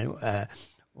 and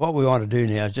what we want to do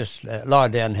now is just lie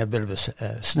down and have a bit of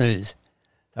a snooze.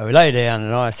 So we lay down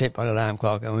and I set my alarm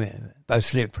clock and we both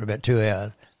slept for about 2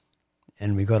 hours.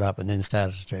 And we got up and then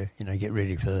started to, get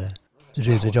ready to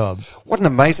do the job. What an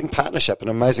amazing partnership, an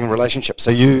amazing relationship. So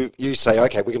you say,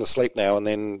 okay, we're going to sleep now, and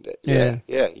then, and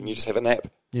you just have a nap.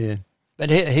 Yeah.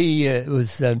 But he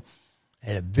was, had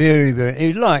a very, very, he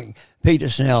was like Peter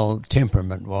Snell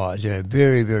temperament-wise,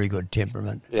 very, very good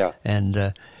temperament. Yeah.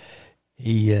 And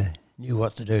he knew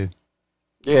what to do.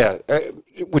 Yeah.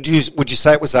 Would you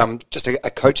say it was just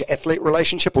a coach-athlete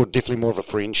relationship, or definitely more of a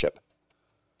friendship?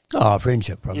 Oh,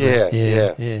 friendship, probably.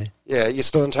 Yeah. You're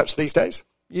still in touch these days?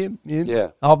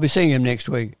 Yeah. I'll be seeing him next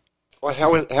week. Well,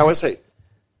 how is he?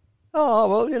 Oh,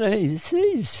 well,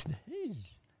 he's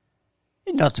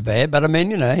not so bad, but I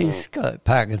mean, he's got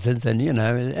Parkinson's, and it's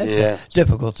a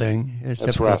difficult thing. It's a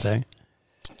difficult rough. thing.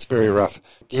 It's very rough.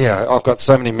 Yeah, I've got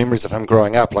so many memories of him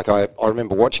growing up. Like I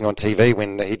remember watching on TV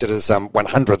when he did his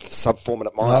 100th sub 4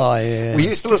 minute mile. Oh, yeah. Were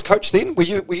you still his coach then? Were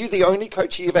you the only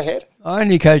coach he ever had? I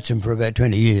only coached him for about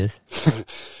 20 years.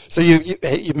 So you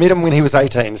met him when he was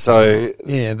 18. So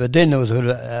yeah, but then there was a bit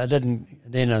of, Then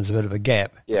there was a bit of a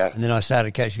gap. Yeah, and then I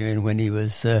started coaching him when he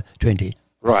was 20.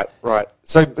 Right.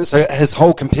 So his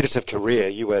whole competitive career,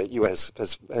 you were his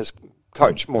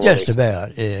coach, more or less. Just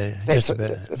about, yeah.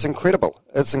 It's incredible.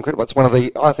 It's incredible.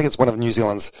 I think it's one of New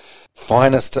Zealand's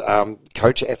finest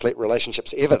coach-athlete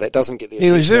relationships ever. That doesn't get the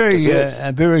attention he was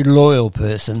a very loyal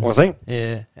person. Was he?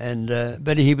 Yeah, and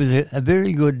but he was a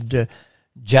very good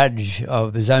judge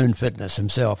of his own fitness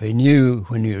himself. He knew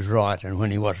when he was right and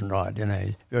when he wasn't right.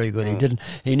 He's very good.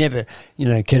 He never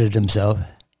kidded himself.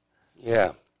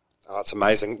 Yeah. Oh, it's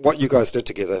amazing. What you guys did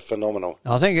together, phenomenal.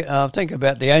 I think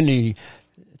about the only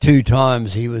 2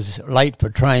 times he was late for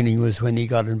training was when he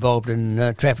got involved in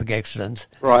traffic accidents.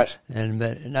 Right.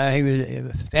 But he was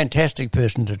a fantastic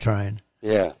person to train.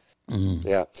 Yeah.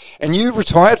 Yeah. And you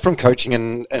retired from coaching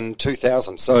in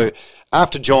 2000. So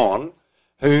after John,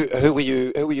 who were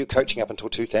you coaching up until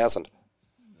 2000?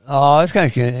 Oh, I was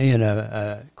coaching,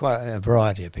 quite a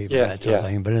variety of people, that sort of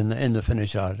thing. But in the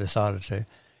finish, I decided to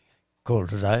call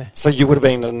it today. So you would have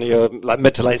been in your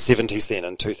mid to late 70s then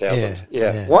in 2000.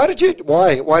 Yeah. Why did you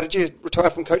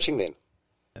retire from coaching then?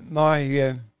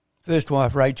 My first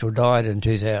wife Rachel died in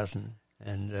 2000,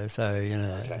 and so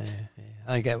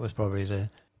I think that was probably the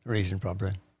reason.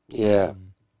 Probably. Yeah,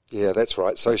 that's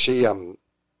right. So she, you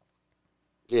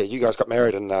guys got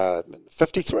married in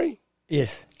 53.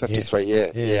 Yes. 53.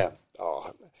 Yeah.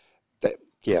 Oh,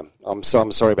 I'm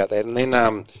sorry about that. And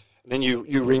then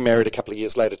you remarried a couple of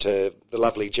years later to the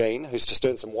lovely Jean, who's just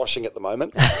doing some washing at the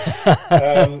moment.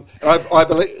 I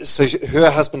believe so. Her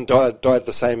husband died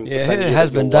the same. Yeah, the same her year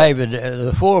husband David.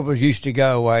 The 4 of us used to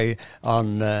go away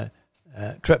on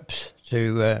trips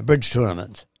to bridge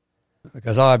tournaments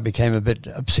because I became a bit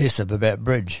obsessive about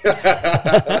bridge. Is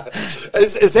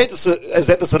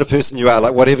that the sort of person you are?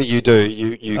 Like whatever you do,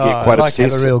 you get quite obsessed. I like to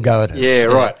have a real go at it. Yeah,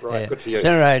 right. Yeah. Good for you.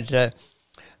 Anyway,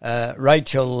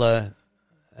 Rachel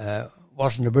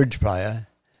wasn't a bridge player,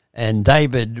 and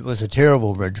David was a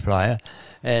terrible bridge player,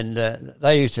 and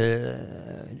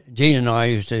Jean and I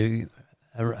used to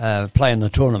play in the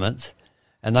tournaments,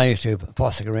 and they used to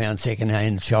fossick around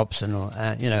second-hand shops and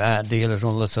art dealers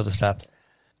and all this sort of stuff,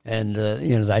 and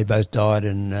they both died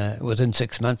within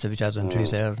 6 months of each other in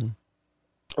 2000.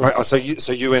 Right. So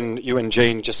you and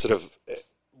Jean just sort of.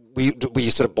 Were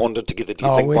you sort of bonded together, do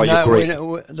you think, by your grief?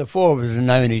 The 4 of us had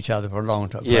known each other for a long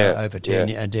time, over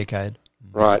a decade.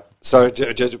 Right. So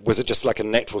was it just like a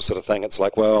natural sort of thing? It's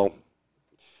like, well,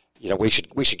 we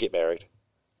should get married.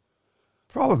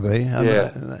 Probably.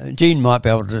 Jean might be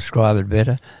able to describe it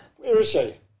better. Where is she?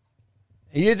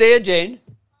 Are you there, Jean?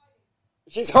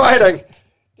 She's hiding.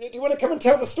 Do you want to come and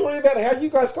tell the story about how you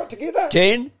guys got together?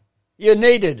 Jean, you're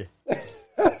needed.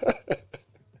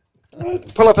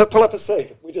 Pull up a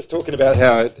seat. We're just talking about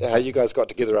how you guys got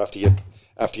together after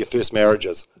your first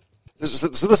marriages.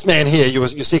 So this man here, your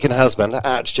second husband,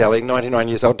 Arch Jelly, 99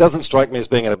 years old, doesn't strike me as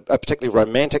being a particularly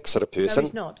romantic sort of person. No,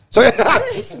 he's not. So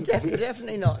He's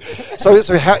definitely not.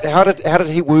 So how did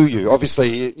he woo you?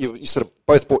 Obviously, you sort of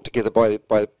both brought together by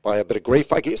a bit of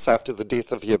grief, I guess, after the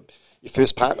death of your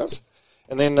first partners,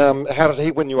 and then how did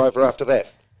he win you over after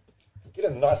that? Get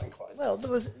in nice and close. Well,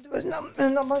 there was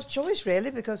not much choice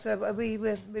really because we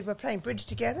were playing bridge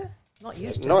together. Not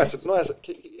used to nice. it.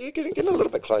 Get a little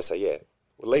bit closer, yeah.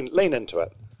 Well, lean into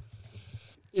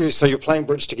it. So you're playing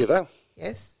bridge together?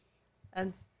 Yes,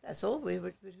 and that's all. We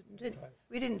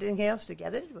didn't do anything else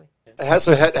together, did we?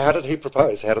 How did he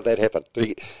propose? How did that happen?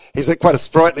 He's quite a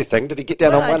sprightly thing. Did he get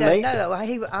down on one knee? No,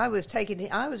 I was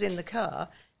in the car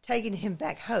taking him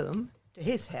back home to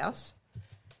his house,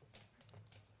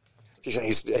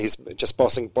 He's just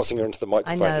bossing her into the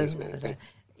microphone. I know.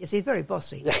 Yes, he's very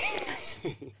bossy.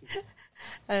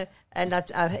 And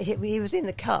he was in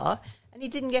the car and he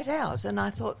didn't get out. And I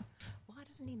thought, why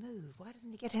doesn't he move? Why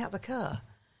doesn't he get out of the car?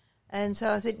 And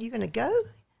so I said, you going to go?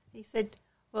 He said,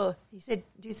 do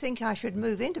you think I should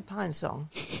move into Pine Song?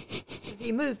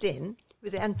 He moved in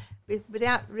without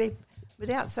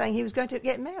saying he was going to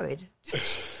get married.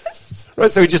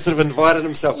 Right, so he just sort of invited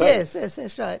himself in. Yes,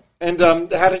 that's right. And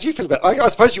how did you feel about it? I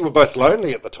suppose you were both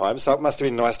lonely at the time, so it must have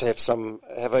been nice to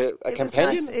have a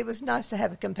companion. It was nice to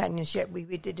have a companionship. We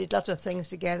did lots of things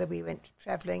together. We went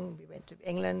travelling. We went to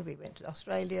England. We went to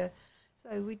Australia.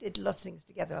 So we did lots of things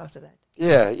together after that.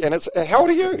 Yeah, and it's how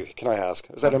old are you? Can I ask?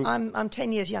 Is that I'm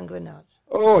 10 years younger than Art.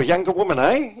 Oh, younger woman,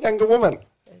 eh? Younger woman.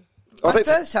 My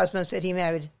first husband said he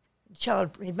made a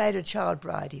child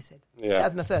bride. He said, yeah,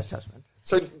 that was my first husband.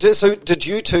 So did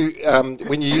you two,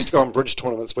 when you used to go on bridge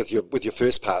tournaments with your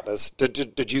first partners,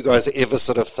 did you guys ever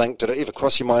sort of think, did it ever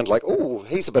cross your mind like, oh,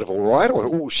 he's a bit of all right, or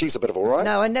oh, she's a bit of all right?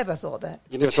 No, I never thought that.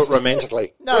 You never thought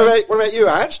romantically? No. What about you,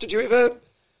 Arch? Did you ever?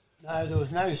 No, there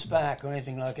was no spark or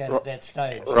anything like that at that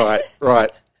stage.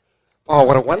 Right. Oh,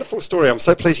 what a wonderful story. I'm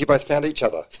so pleased you both found each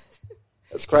other.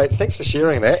 That's great. Thanks for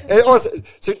sharing that.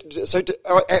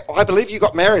 I believe you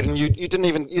got married and you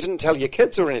didn't tell your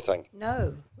kids or anything.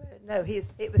 No.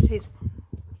 It was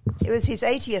his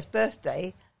 80th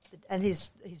birthday, and his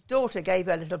daughter gave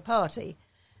a little party,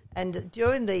 and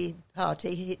during the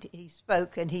party he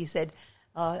spoke and he said,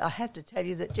 I have to tell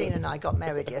you that Jean and I got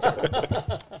married yesterday.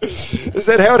 Is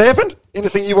that how it happened?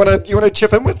 Anything you want to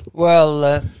chip in with?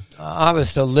 Well, I was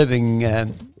still living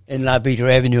in La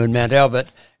Vita Avenue in Mount Albert,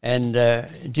 and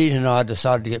Jean and I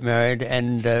decided to get married,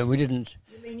 and we didn't.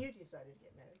 You mean you decided to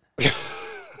get married?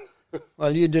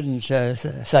 Well, you didn't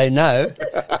say no,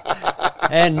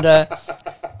 and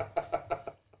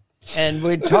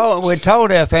we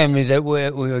told our family that we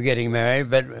were getting married,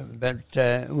 but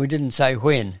we didn't say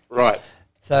when. Right.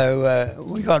 So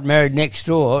we got married next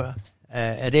door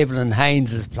at Evelyn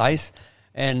Haynes's place,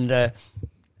 and Joe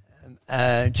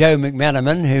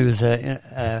McManaman, who's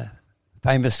a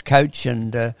famous coach,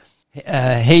 and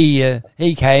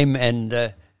he came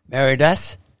and married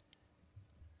us,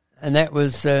 and that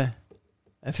was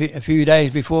a few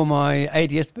days before my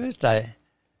 80th birthday.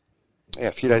 Yeah,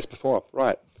 a few days before,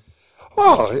 right.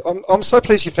 Oh, I'm so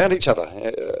pleased you found each other.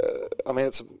 I mean,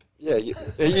 it's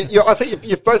I think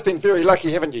you've both been very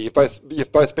lucky, haven't you?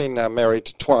 You've both been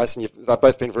married twice, and they've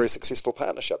both been very successful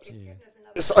partnerships. Yeah.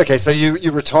 Okay, so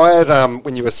you retired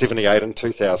when you were 78 in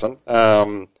 2000.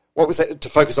 What was that, to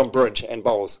focus on bridge and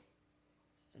bowls?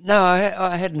 No,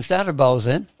 I hadn't started bowls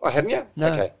then. Oh, hadn't you? No.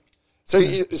 Okay. So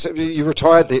you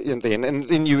retired then, and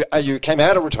then you came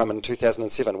out of retirement in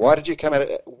 2007. Why did you come out?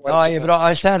 But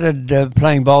I started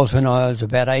playing bowls when I was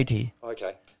about 80.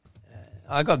 Okay.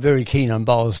 I got very keen on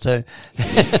bowls too.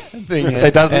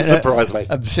 It doesn't surprise me.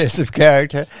 Obsessive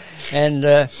character,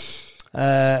 and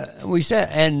we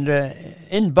sat and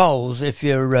in bowls. If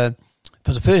you're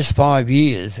for the first 5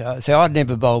 years, so I'd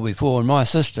never bowled before, and my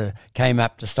sister came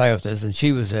up to stay with us, and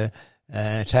she was a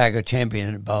Targa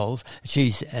champion at bowls. And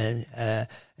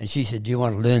she said, "Do you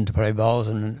want to learn to play bowls?"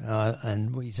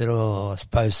 And we said, "Oh, I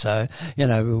suppose so." You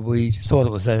know, we thought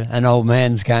it was an old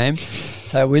man's game,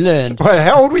 so we learned. Wait,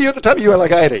 how old were you at the time? You were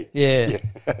like 80. Yeah.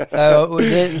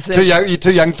 So you're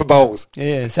too young for bowls.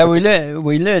 Yeah. So we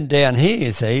learned down here,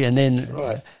 you see, and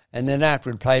then and then after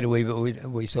we'd played a wee bit,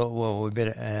 we thought, well, we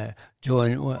better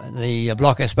join the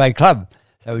Blockhouse Bay Club.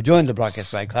 So we joined the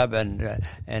Blockhouse Bay Club,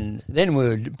 and then we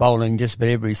were bowling just about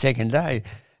every second day,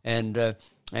 and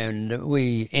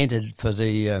we entered for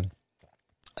the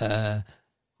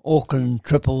Auckland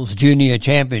Triples Junior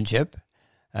Championship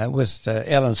with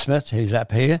Alan Smith, who's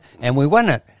up here, and we won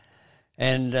it.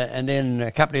 And then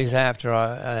a couple of years after,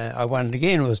 I won it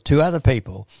again with two other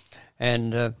people,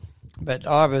 but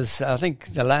I think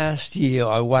the last year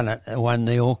I won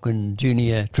the Auckland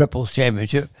Junior Triples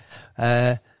Championship.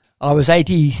 I was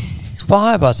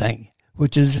 85, I think,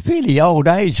 which is a fairly old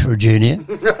age for a junior.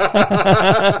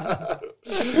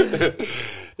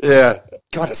 Yeah.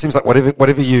 God, it seems like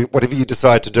whatever you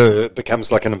decide to do, it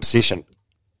becomes like an obsession.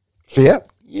 Fair?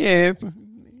 Yeah,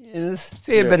 there's a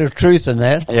fair bit of truth in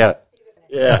that.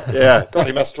 Yeah. God,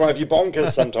 he must drive you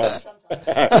bonkers sometimes.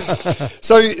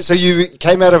 So you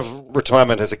came out of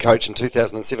retirement as a coach in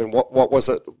 2007. What was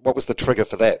it? What was the trigger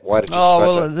for that? Why did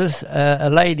you decide a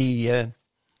lady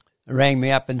rang me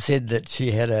up and said that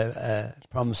she had a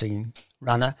promising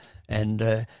runner,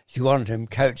 and she wanted him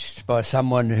coached by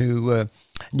someone who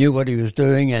knew what he was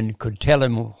doing and could tell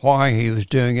him why he was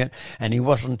doing it, and he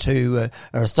wasn't too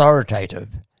authoritative.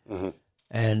 Mm-hmm.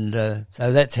 And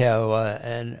so that's how,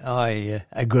 and I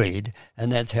agreed,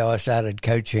 and that's how I started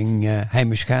coaching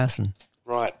Hamish Carson.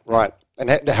 Right. And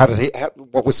how did he?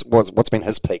 What's been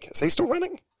his peak? Is he still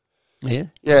running? Yeah.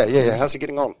 Yeah. How's he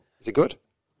getting on? Is he good?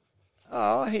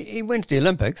 Oh, he went to the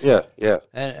Olympics. Yeah.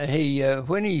 And he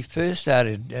when I first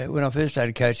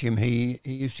started coaching him, he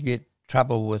used to get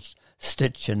trouble with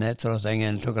stitch and that sort of thing,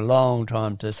 and it took a long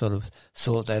time to sort of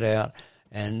sort that out.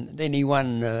 And then he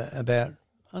won about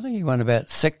 5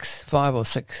 or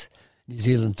 6 New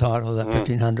Zealand titles at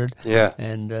 1500. Yeah.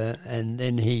 And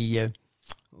then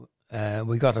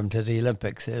we got him to the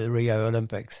Olympics, Rio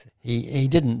Olympics. He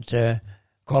didn't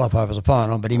qualify for the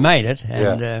final, but he made it,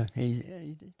 and he's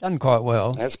done quite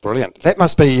well. That's brilliant. That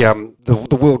must be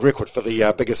the world record for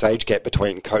the biggest age gap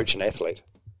between coach and athlete.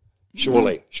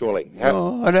 Surely.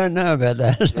 I don't know about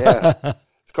that. Yeah.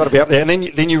 It's got to be up there. And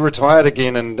then you retired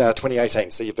again in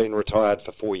 2018, so you've been retired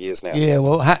for 4 years now. Yeah,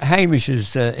 well, Hamish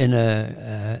is in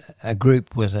a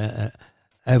group with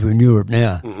over in Europe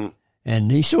now,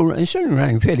 and he's still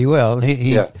running fairly well.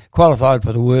 He qualified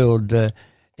for the world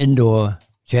indoor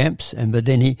champs, but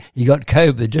then he got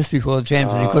COVID just before the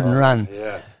champs and he couldn't run.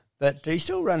 Yeah. But he's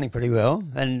still running pretty well,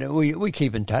 and we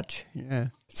keep in touch. Yeah.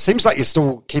 It seems like you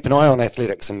still keep an eye on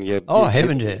athletics, and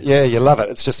haven't you? Yeah, you love it.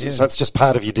 It's just so it's just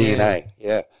part of your DNA.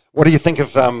 Yeah. What do you think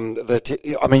of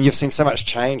you've seen so much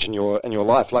change in your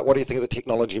life. Like, what do you think of the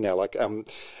technology now? Like,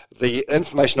 the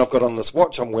information I've got on this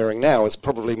watch I'm wearing now is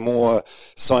probably more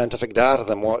scientific data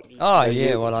than what. Oh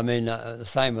yeah, well, I mean, the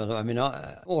same with. I mean,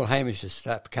 all Hamish's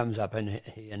stuff comes up in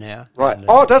here now. Right. And,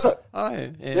 Does it?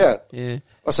 Oh yeah.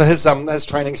 Oh, so his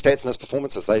training stats and his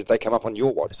performances they come up on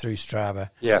your watch through Strava.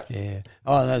 Yeah.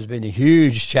 Oh, there's been a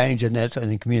huge change in that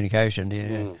in communication.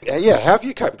 Yeah. How have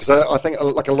you coped? Because I think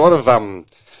like a lot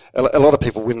of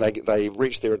people, when they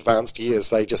reach their advanced years,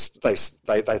 they cut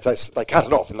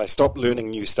it off and they stop learning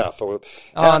new stuff. No,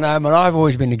 but I've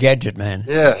always been a gadget man.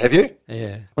 Yeah, have you?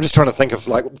 Yeah. I'm just trying to think of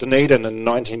like Dunedin in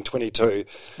 1922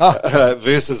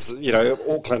 versus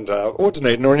Auckland or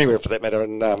Dunedin or anywhere for that matter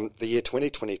in the year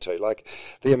 2022. Like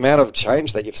the amount of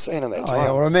change that you've seen in that time.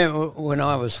 Yeah, I remember when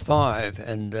I was 5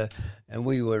 and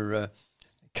we were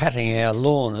cutting our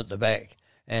lawn at the back,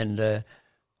 and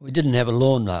we didn't have a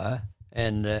lawnmower.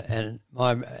 And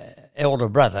my elder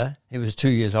brother, he was 2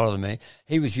 years older than me,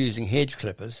 he was using hedge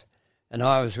clippers, and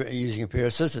I was using a pair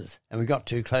of scissors. And we got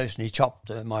too close, and he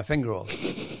chopped my finger off.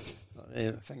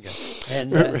 And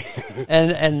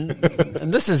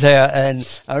this is how.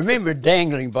 And I remember it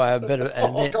dangling by a bit of.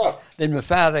 And then my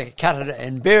father cut it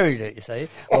and buried it. You see.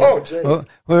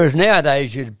 Whereas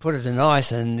nowadays you'd put it in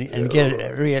ice and get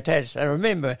it reattached. I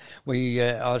remember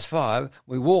I was 5.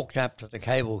 We walked up to the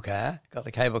cable car, got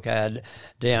the cable car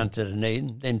down to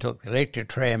Dunedin, then took the electric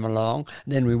tram along,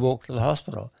 and then we walked to the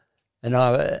hospital. And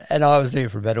I was there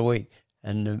for about a week.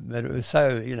 But it was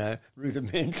so,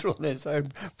 rudimental and so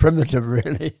primitive,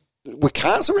 really. Were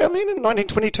cars around then in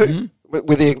 1922?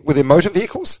 Were there motor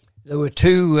vehicles? There were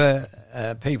 2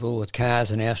 people with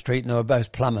cars in our street, and they were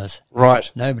both plumbers.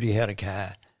 Right. Nobody had a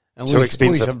car. And Too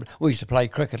expensive. We used to play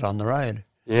cricket on the road.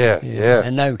 Yeah.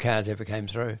 And no cars ever came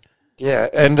through. Yeah,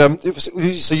 and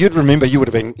so you'd remember you would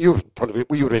have been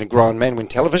a grown man when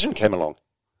television came along.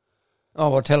 Oh,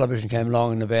 well, television came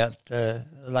along in about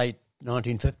late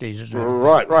 1950s, isn't it?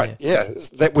 Right. Yeah.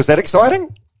 Was that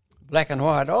exciting? Black and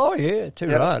white. Oh, yeah,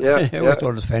 right. Yeah, we thought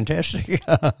it was fantastic.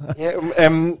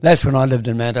 Yeah. That's when I lived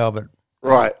in Mount Albert.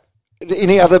 Right.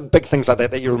 Any other big things like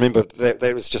that you remember that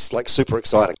was just like super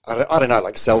exciting? I don't know,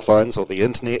 like cell phones or the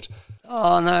internet?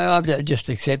 Oh, no, I just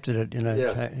accepted it,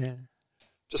 Yeah. So, yeah.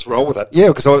 Just roll with it. Yeah,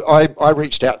 because I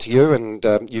reached out to you and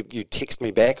you text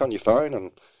me back on your phone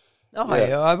and... Oh,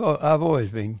 yeah, I've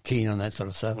always been keen on that sort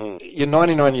of stuff. You're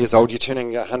 99 years old, you're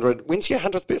turning 100. When's your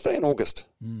 100th birthday? In August.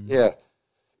 Yeah.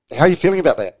 How are you feeling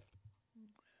about that?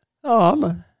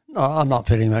 Oh, I'm not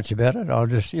feeling much about it. I'll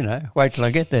just, wait till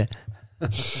I get there.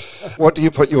 What do you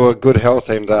put your good health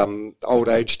and old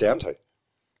age down to?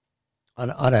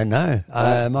 I don't know.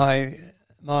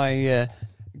 My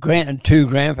 2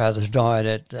 grandfathers died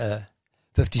at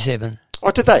 57.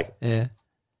 Oh, did they? Yeah.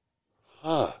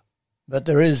 Ah. But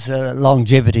there is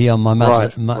longevity on my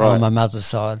mother, on my mother's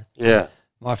side. Yeah.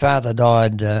 My father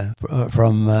died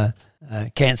from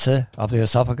cancer of the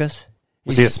esophagus.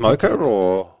 Was he a smoker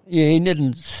or? Yeah, he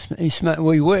didn't. He smoked.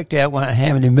 We worked out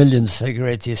how many million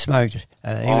cigarettes he smoked.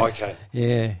 Okay.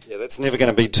 Yeah. Yeah, that's never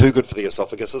going to be too good for the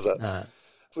esophagus, is it? No.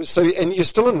 So, and you're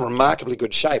still in remarkably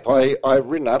good shape. I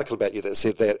read an article about you that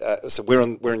said that. So we're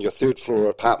in your 3rd floor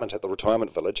apartment at the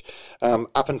retirement village.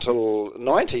 Up until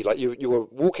 90, like you were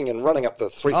walking and running up the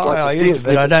 3 flights of stairs.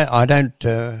 But I don't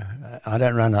I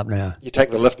don't run up now. You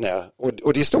take the lift now, or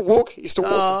do you still walk? You still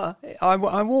walk?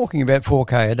 I'm walking about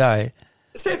 4K a day.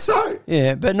 Is that so?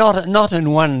 Yeah, but not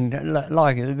in one,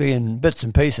 like it'd be in bits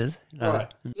and pieces. No. Right.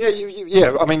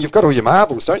 Yeah, I mean, you've got all your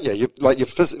marbles, don't you? You're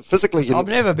physically. I've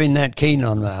never been that keen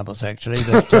on marbles, actually.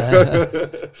 But,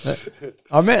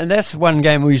 I mean, that's one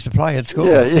game we used to play at school.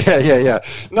 Yeah.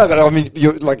 No, but I mean,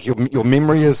 your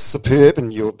memory is superb,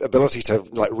 and your ability to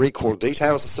recall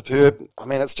details is superb. I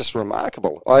mean, it's just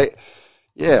remarkable.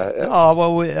 Yeah. Oh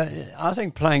well, I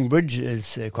think playing bridge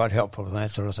is quite helpful in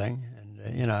that sort of thing.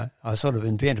 I sort of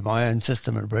invented my own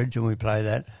system at bridge, and we play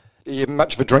that. Are you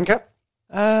much of a drinker?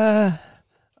 I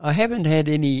haven't had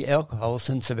any alcohol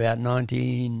since about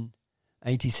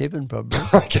 1987, probably.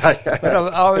 Okay.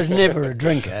 But I was never a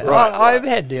drinker. Right. I've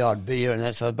had the odd beer and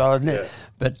that sort of, but I was never. Yeah.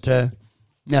 But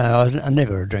no, I was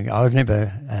never a drinker. I was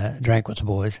never drank with the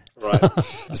boys. Right.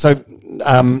 So,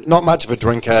 not much of a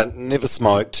drinker. Never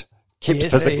smoked. Kept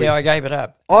physically. Yeah, I gave it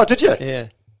up. Oh, did you? Yeah.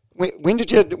 When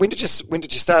did you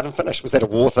start and finish? Was that a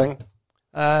war thing?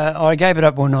 I gave it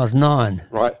up when I was 9.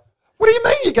 Right. What do you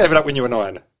mean you gave it up when you were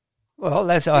 9? Well,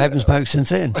 I haven't smoked since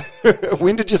then.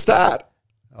 When did you start?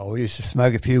 Oh, we used to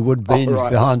smoke a few wood beans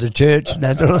behind the church and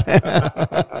that sort of thing.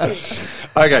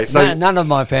 Okay, so none of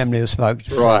my family have smoked.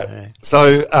 Right.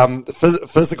 So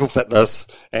physical fitness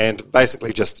and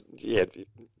basically you're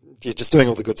just doing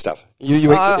all the good stuff.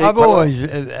 I've always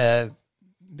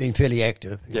been fairly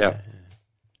active. Yeah.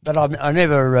 But I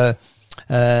never.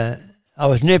 I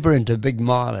was never into big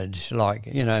mileage.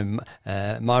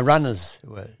 My runners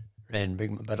ran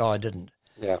big, but I didn't.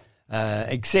 Yeah.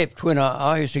 Except when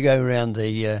I used to go around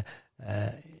the,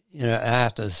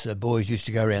 after boys used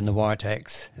to go around the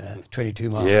Whiteaxe,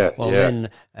 22 miles. Yeah. Well, then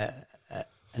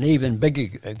an even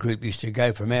bigger group used to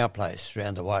go from our place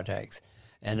around the Whiteaxe,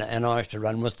 and I used to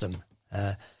run with them.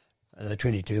 The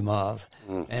 22 miles.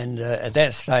 And at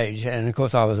that stage, and of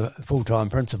course I was a full-time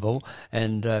principal,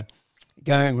 and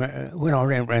when I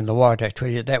ran around the Whiteaxe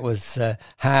 20, that was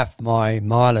half my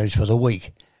mileage for the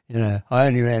week. I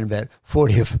only ran about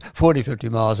 40, 50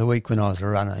 miles a week when I was a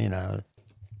runner,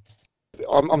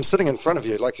 I'm sitting in front of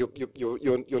you, like you're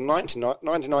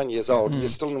 99 years old, you're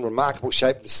still in remarkable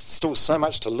shape, there's still so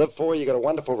much to live for, you've got a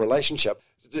wonderful relationship.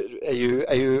 Are you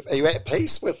at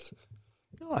peace with...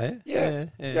 Oh, yeah.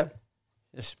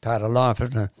 It's part of life,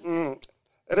 isn't it?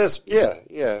 It is, yeah,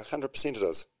 100% it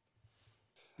is.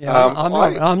 Yeah,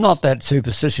 I'm not that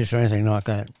superstitious or anything like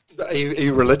that. Are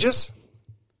you religious?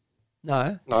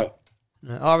 No. No.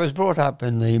 I was brought up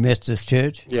in the Methodist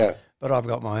Church. Yeah. But I've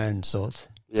got my own thoughts.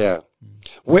 Yeah.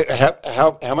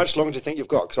 How much longer do you think you've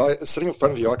got? Because sitting in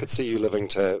front of you, I could see you living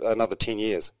to another 10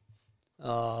 years.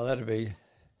 Oh, that'd be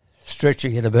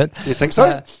stretching it a bit. Do you think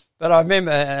so? But I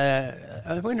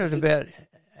remember when it was about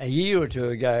a year or two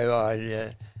ago,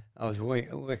 I was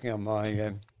working on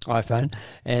my iPhone,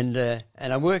 and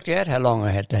I worked out how long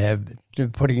I had to have to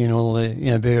putting in all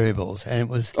the variables, and it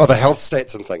was the health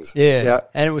stats and things. Yeah,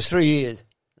 and it was 3 years,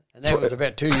 and that was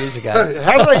about 2 years ago.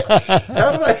 How do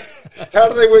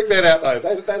they work that out though?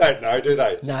 They don't know, do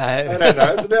they? No, they don't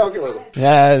know. It's an algorithm.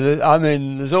 No, I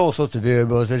mean there's all sorts of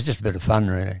variables. It's just a bit of fun,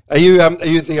 really. Are you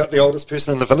the oldest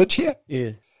person in the village here?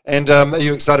 Yeah. And are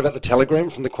you excited about the telegram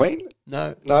from the Queen?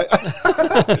 No.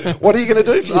 What are you going to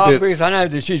do for your birthday? Because I know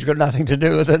that she's got nothing to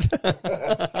do with it.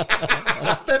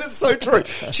 That is so true.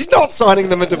 She's not signing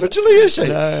them individually, is she?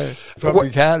 No,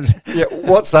 probably can't. Yeah.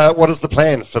 What is the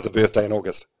plan for the birthday in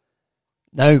August?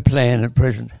 No plan at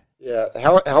present. Yeah.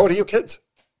 How old are your kids?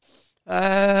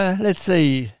 Let's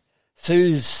see.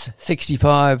 Sue's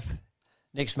 65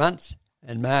 next month,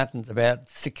 and Martin's about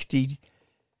 60.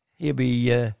 He'll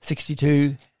be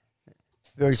 62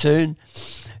 very soon,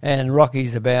 and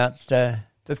Rocky's about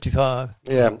 55.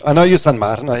 Yeah, I know your son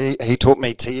Martin. He taught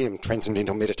me TM,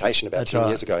 Transcendental Meditation, about 10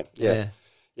 years ago. Yeah,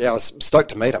 I was stoked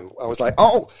to meet him. I was like,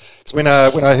 because when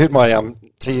I heard my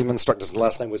TM instructor's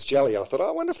last name was Jelly, I thought, I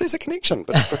wonder if there's a connection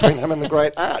between him and the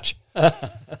great Arch.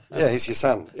 Yeah, he's your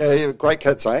son. Yeah, great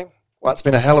kids, eh? Well, it's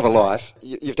been a hell of a life.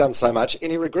 You've done so much.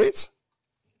 Any regrets?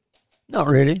 Not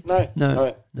really. No.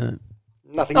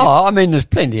 Nothing. Oh, I mean, there's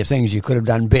plenty of things you could have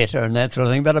done better and that sort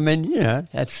of thing, but I mean,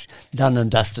 that's done and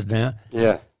dusted now.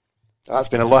 Yeah. It's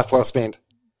been a life well spent.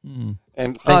 And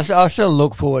I still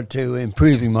look forward to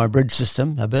improving my bridge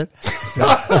system a bit.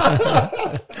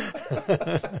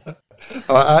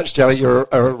 Arch Jelly, you're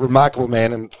a remarkable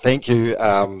man, and thank you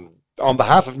on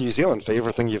behalf of New Zealand for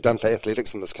everything you've done for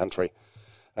athletics in this country.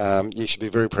 You should be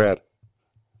very proud.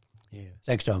 Yeah.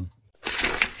 Thanks, Tom.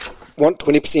 Want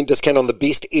 20% discount on the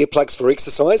best earplugs for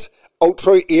exercise?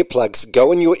 Ultra earplugs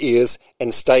go in your ears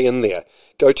and stay in there.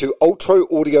 Go to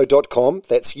ultraaudio.com,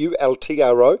 that's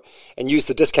ULTRO, and use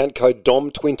the discount code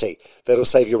DOM20. That'll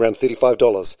save you around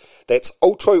 $35. That's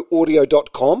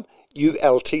ultraaudio.com,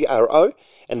 ULTRO,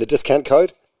 and the discount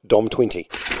code DOM20.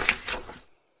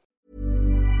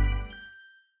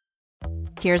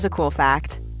 Here's a cool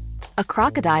fact. A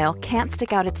crocodile can't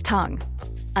stick out its tongue.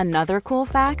 Another cool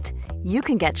fact, you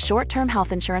can get short-term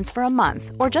health insurance for a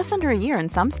month or just under a year in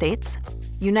some states.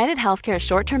 United Healthcare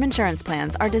short-term insurance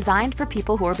plans are designed for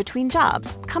people who are between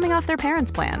jobs, coming off their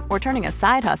parents' plan, or turning a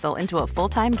side hustle into a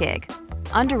full-time gig.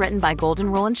 Underwritten by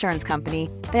Golden Rule Insurance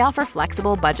Company, they offer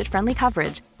flexible, budget-friendly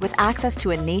coverage with access to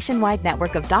a nationwide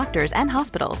network of doctors and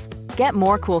hospitals. Get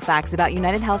more cool facts about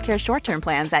United Healthcare short-term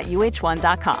plans at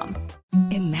uh1.com.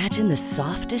 Imagine the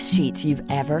softest sheets you've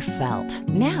ever felt.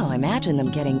 Now imagine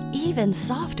them getting even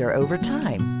softer over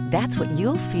time. That's what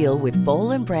you'll feel with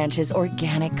Boll & Branch's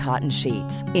organic cotton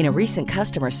sheets. In a recent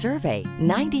customer survey,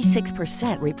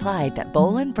 96% replied that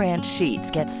Boll & Branch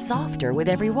sheets get softer with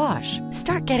every wash.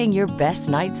 Start getting your best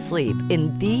night's sleep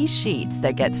in these sheets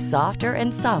that get softer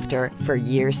and softer for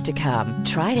years to come.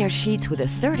 Try their sheets with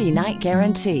a 30-night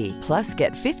guarantee. Plus,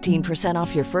 get 15%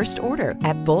 off your first order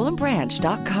at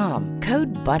bollandbranch.com.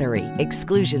 Code BUTTERY.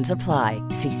 Exclusions apply.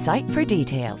 See site for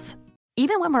details.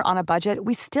 Even when we're on a budget,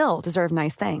 we still deserve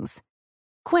nice things.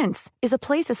 Quince is a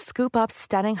place to scoop up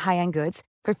stunning high-end goods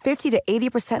for 50 to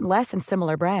 80% less than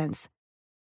similar brands.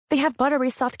 They have buttery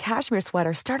soft cashmere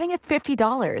sweaters starting at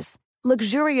 $50,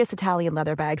 luxurious Italian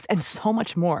leather bags, and so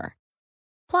much more.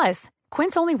 Plus,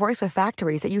 Quince only works with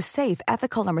factories that use safe,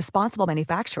 ethical, and responsible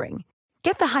manufacturing.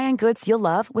 Get the high-end goods you'll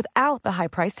love without the high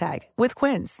price tag with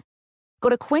Quince. Go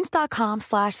to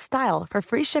quince.com/style for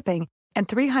free shipping and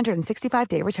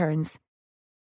 365-day returns.